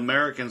millions of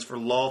Americans for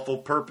lawful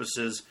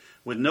purposes,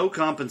 with no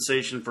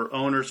compensation for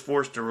owners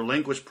forced to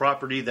relinquish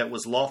property that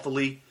was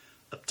lawfully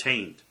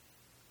obtained.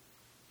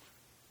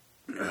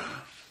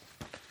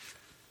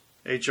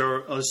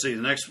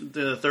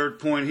 The third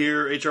point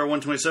here, H.R.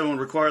 127 would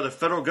require the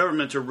federal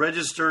government to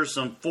register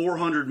some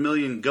 400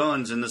 million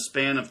guns in the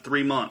span of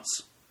 3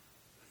 months.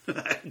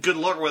 Good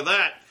luck with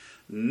that.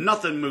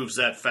 Nothing moves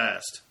that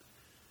fast.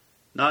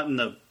 Not in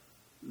the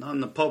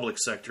public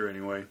sector,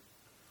 anyway.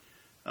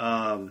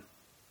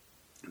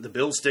 The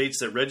bill states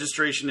that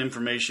registration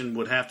information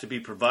would have to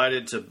be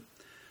provided to,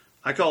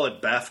 I call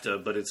it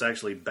BAFTA, but it's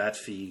actually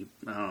BATFI,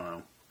 I don't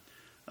know.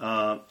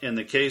 In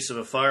the case of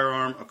a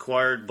firearm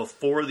acquired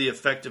before the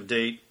effective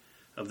date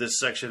of this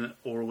section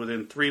or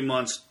within 3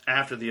 months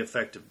after the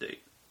effective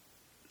date.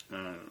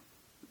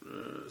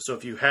 So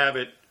if you have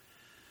it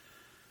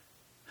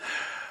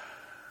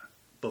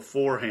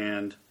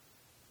beforehand,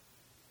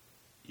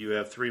 you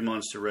have 3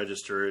 months to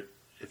register it.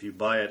 If you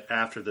buy it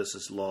after this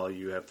is law,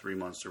 you have 3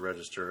 months to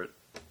register it.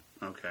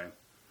 Okay.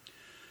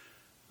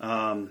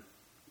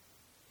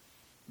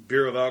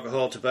 Bureau of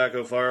Alcohol,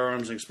 Tobacco,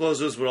 Firearms, and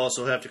Explosives would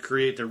also have to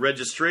create the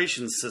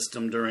registration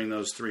system during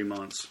those 3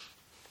 months.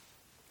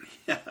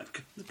 Yeah,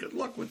 good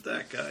luck with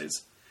that,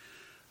 guys.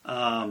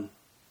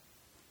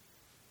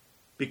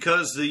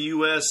 Because the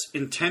U.S.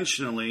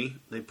 intentionally,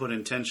 they put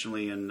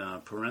intentionally in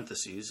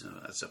parentheses,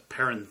 that's a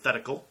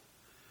parenthetical,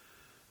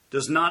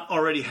 does not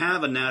already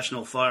have a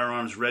national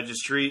firearms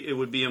registry, it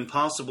would be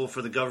impossible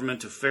for the government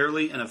to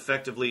fairly and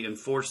effectively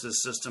enforce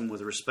this system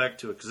with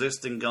respect to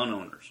existing gun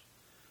owners.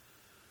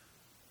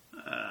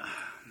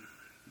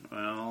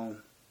 Well,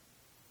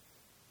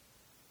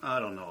 I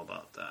don't know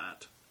about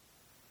that.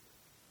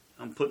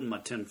 I'm putting my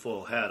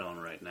tinfoil hat on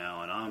right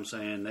now, and I'm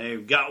saying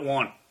they've got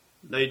one.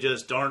 They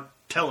just aren't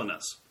telling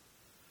us.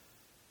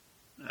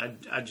 That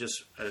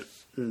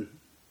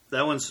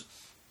one's,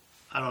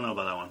 I don't know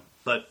about that one.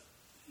 But,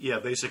 yeah,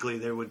 basically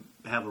they would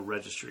have a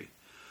registry.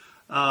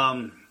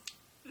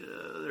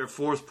 Their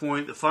fourth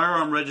point, the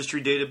firearm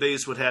registry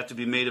database would have to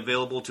be made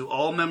available to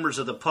all members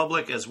of the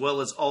public as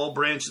well as all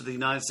branches of the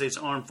United States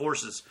Armed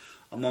Forces,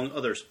 among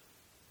others.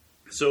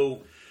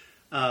 So,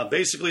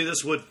 basically,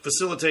 this would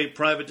facilitate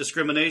private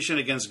discrimination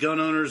against gun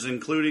owners,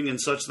 including in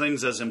such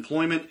things as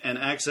employment and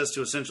access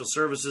to essential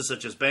services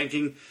such as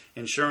banking,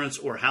 insurance,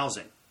 or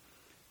housing.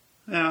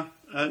 Yeah,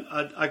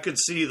 I could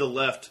see the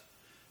left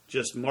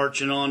just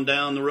marching on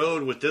down the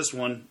road with this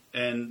one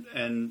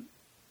and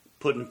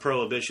putting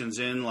prohibitions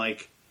in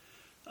like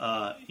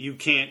you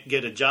can't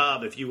get a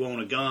job if you own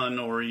a gun,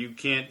 or you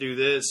can't do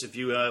this if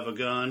you have a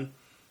gun.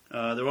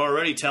 They're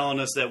already telling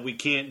us that we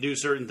can't do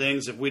certain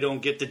things if we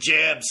don't get the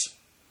jabs.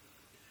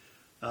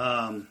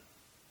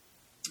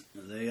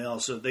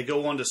 They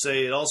go on to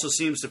say it also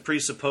seems to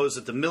presuppose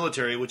that the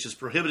military, which is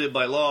prohibited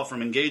by law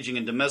from engaging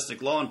in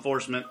domestic law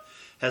enforcement,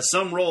 has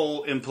some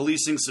role in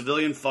policing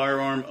civilian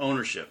firearm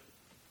ownership.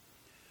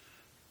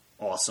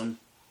 Awesome.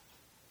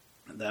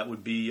 That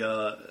would be.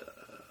 I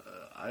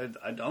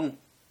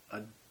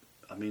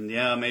mean,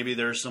 yeah, maybe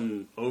there's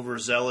some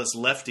overzealous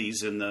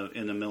lefties in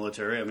the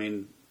military. I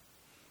mean,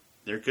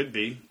 there could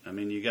be. I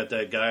mean, you got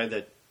that guy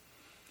that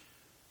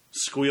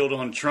squealed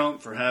on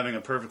Trump for having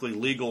a perfectly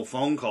legal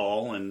phone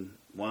call and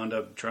wound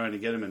up trying to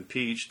get him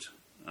impeached.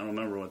 I don't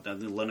remember what that.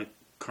 Lieutenant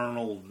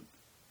Colonel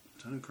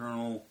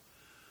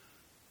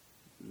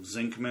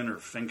Zinkman or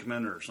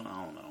Finkman or something.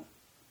 I don't know.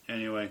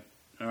 Anyway,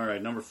 all right.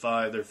 Number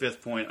 5, their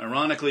fifth point.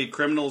 Ironically,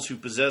 criminals who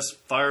possess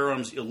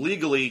firearms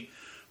illegally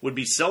would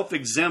be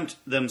self-exempt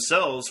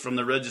themselves from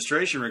the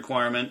registration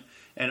requirement,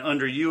 and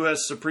under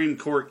U.S. Supreme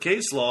Court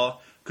case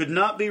law, could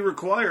not be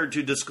required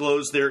to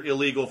disclose their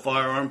illegal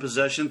firearm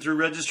possession through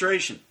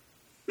registration.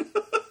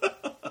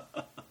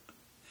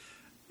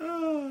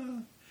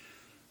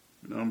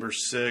 Number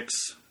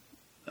 6,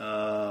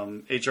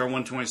 H.R.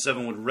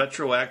 127 would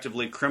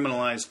retroactively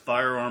criminalize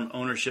firearm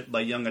ownership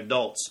by young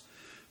adults.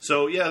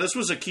 So, yeah, this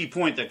was a key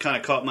point that kind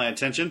of caught my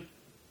attention.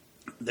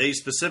 They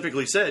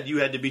specifically said you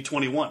had to be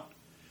 21.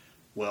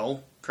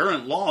 Well,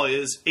 current law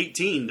is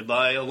 18 to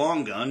buy a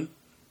long gun.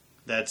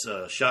 That's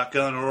a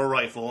shotgun or a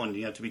rifle, and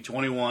you have to be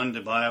 21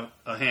 to buy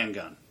a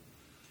handgun.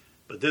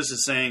 But this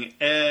is saying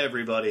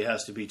everybody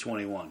has to be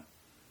 21.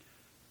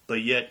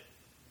 But yet,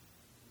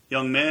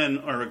 young men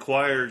are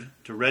required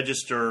to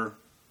register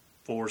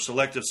for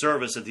selective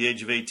service at the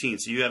age of 18.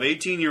 So you have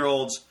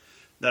 18-year-olds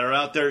that are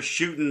out there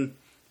shooting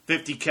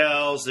 50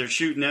 cals, they're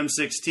shooting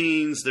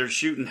M16s, they're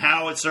shooting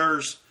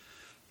howitzers,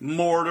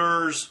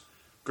 mortars,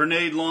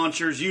 grenade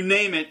launchers, you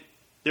name it.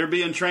 They're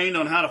being trained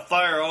on how to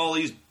fire all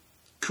these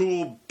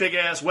cool,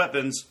 big-ass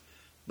weapons.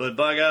 But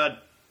by God,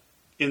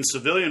 in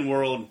civilian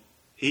world,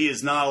 he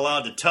is not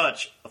allowed to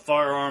touch a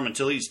firearm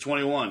until he's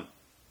 21.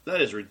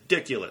 That is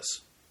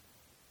ridiculous.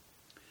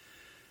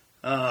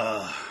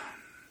 Their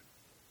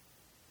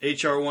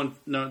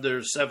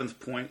seventh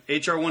point.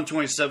 HR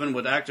 127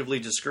 would actively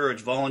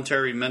discourage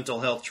voluntary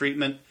mental health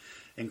treatment,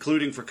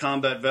 including for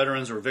combat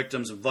veterans or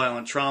victims of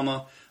violent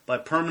trauma, by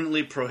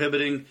permanently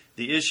prohibiting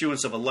the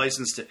issuance of a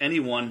license to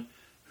anyone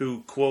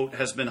who, quote,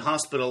 has been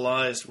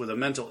hospitalized with a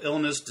mental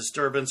illness,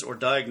 disturbance, or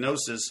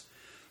diagnosis,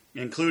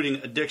 including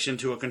addiction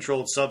to a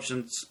controlled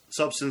substance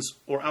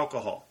or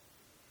alcohol.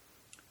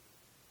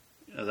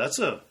 That's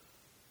a...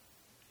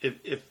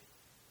 If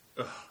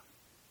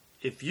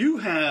you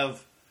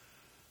have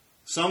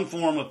some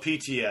form of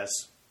PTS,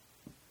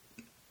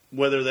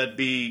 whether that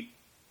be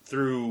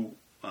through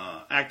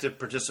active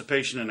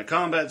participation in a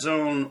combat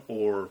zone,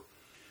 or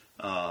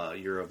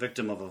you're a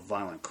victim of a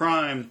violent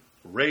crime,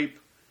 rape,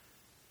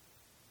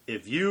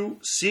 if you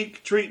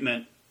seek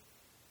treatment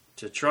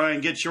to try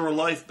and get your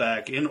life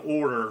back in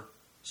order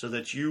so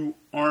that you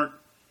aren't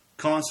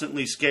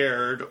constantly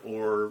scared,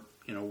 or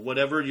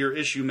whatever your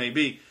issue may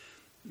be,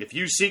 if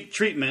you seek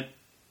treatment,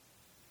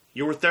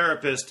 your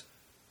therapist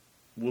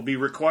will be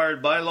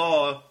required by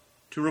law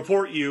to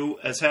report you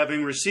as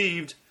having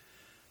received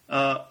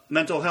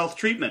mental health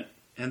treatment,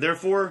 and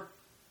therefore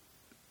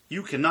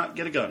you cannot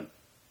get a gun.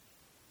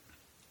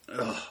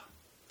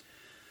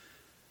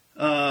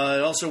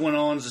 It also went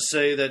on to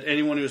say that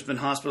anyone who has been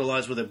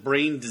hospitalized with a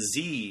brain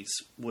disease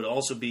would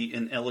also be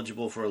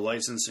ineligible for a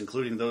license,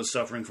 including those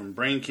suffering from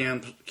brain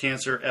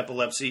cancer,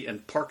 epilepsy,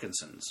 and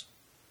Parkinson's.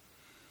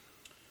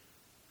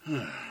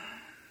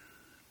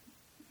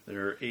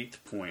 Their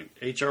eighth point.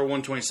 H.R.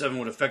 127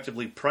 would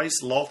effectively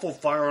price lawful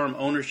firearm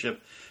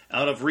ownership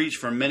out of reach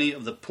for many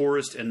of the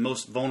poorest and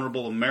most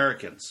vulnerable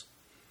Americans.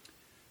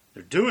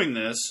 They're doing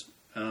this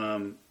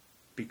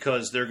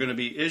because they're going to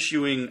be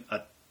issuing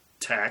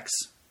tax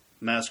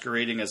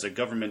masquerading as a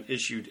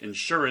government-issued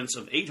insurance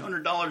of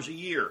 $800 a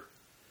year.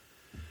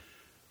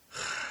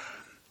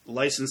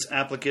 Licensed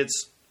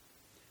applicants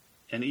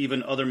and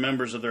even other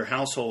members of their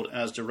household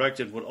as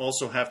directed would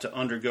also have to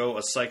undergo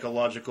a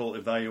psychological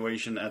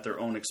evaluation at their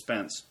own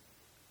expense.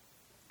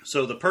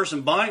 So the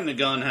person buying the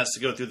gun has to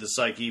go through the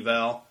psych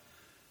eval,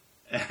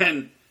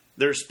 and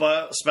their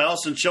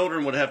spouse and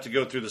children would have to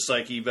go through the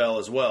psych eval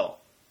as well.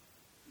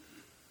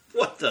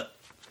 What the?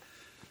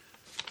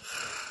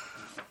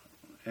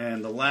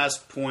 And the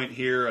last point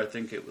here, I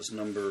think it was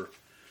number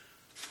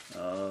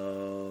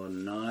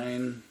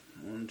 9.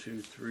 1,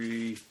 2,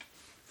 3,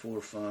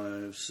 4,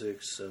 5,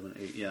 6, 7,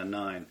 8. Yeah,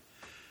 9.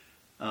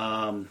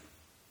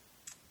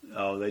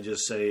 They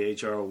just say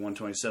H.R.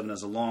 127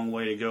 has a long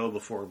way to go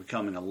before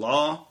becoming a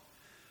law.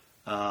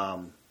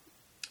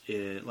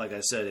 Like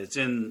I said,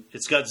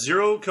 it's got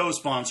 0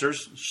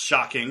 co-sponsors.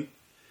 Shocking.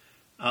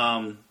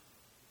 And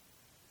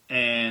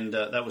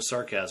that was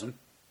sarcasm.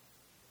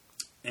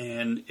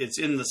 And it's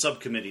in the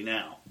subcommittee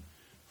now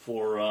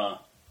for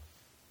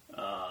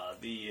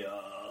the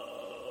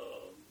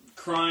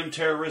Crime,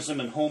 Terrorism,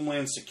 and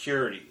Homeland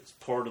Security. It's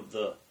part of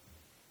the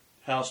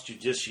House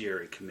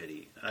Judiciary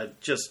Committee.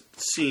 It just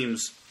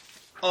seems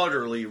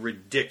utterly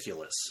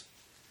ridiculous.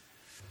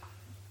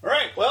 All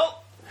right,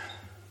 well,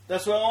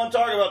 that's what I want to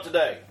talk about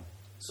today.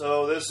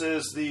 So this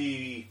is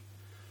the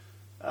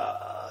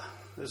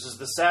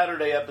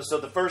Saturday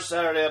episode, the first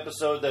Saturday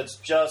episode that's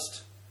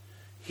just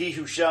He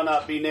Who Shall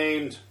Not Be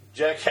Named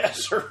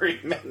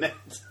Jackassery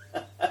Minute.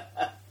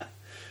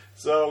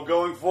 So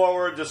going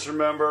forward, just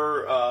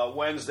remember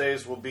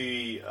Wednesdays will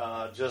be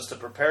just a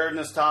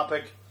preparedness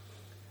topic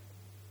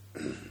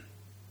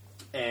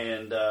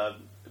and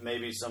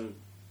maybe some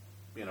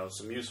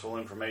useful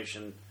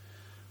information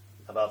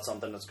about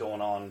something that's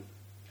going on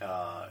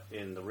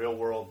in the real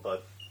world.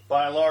 But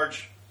by and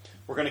large,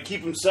 we're going to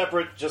keep them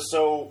separate just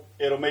so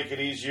it'll make it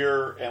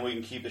easier and we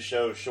can keep the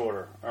show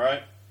shorter. All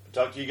right?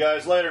 Talk to you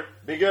guys later.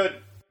 Be good.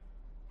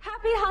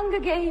 Happy Hunger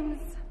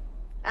Games.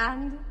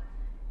 And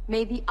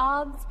may the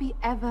odds be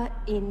ever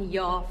in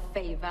your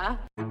favor.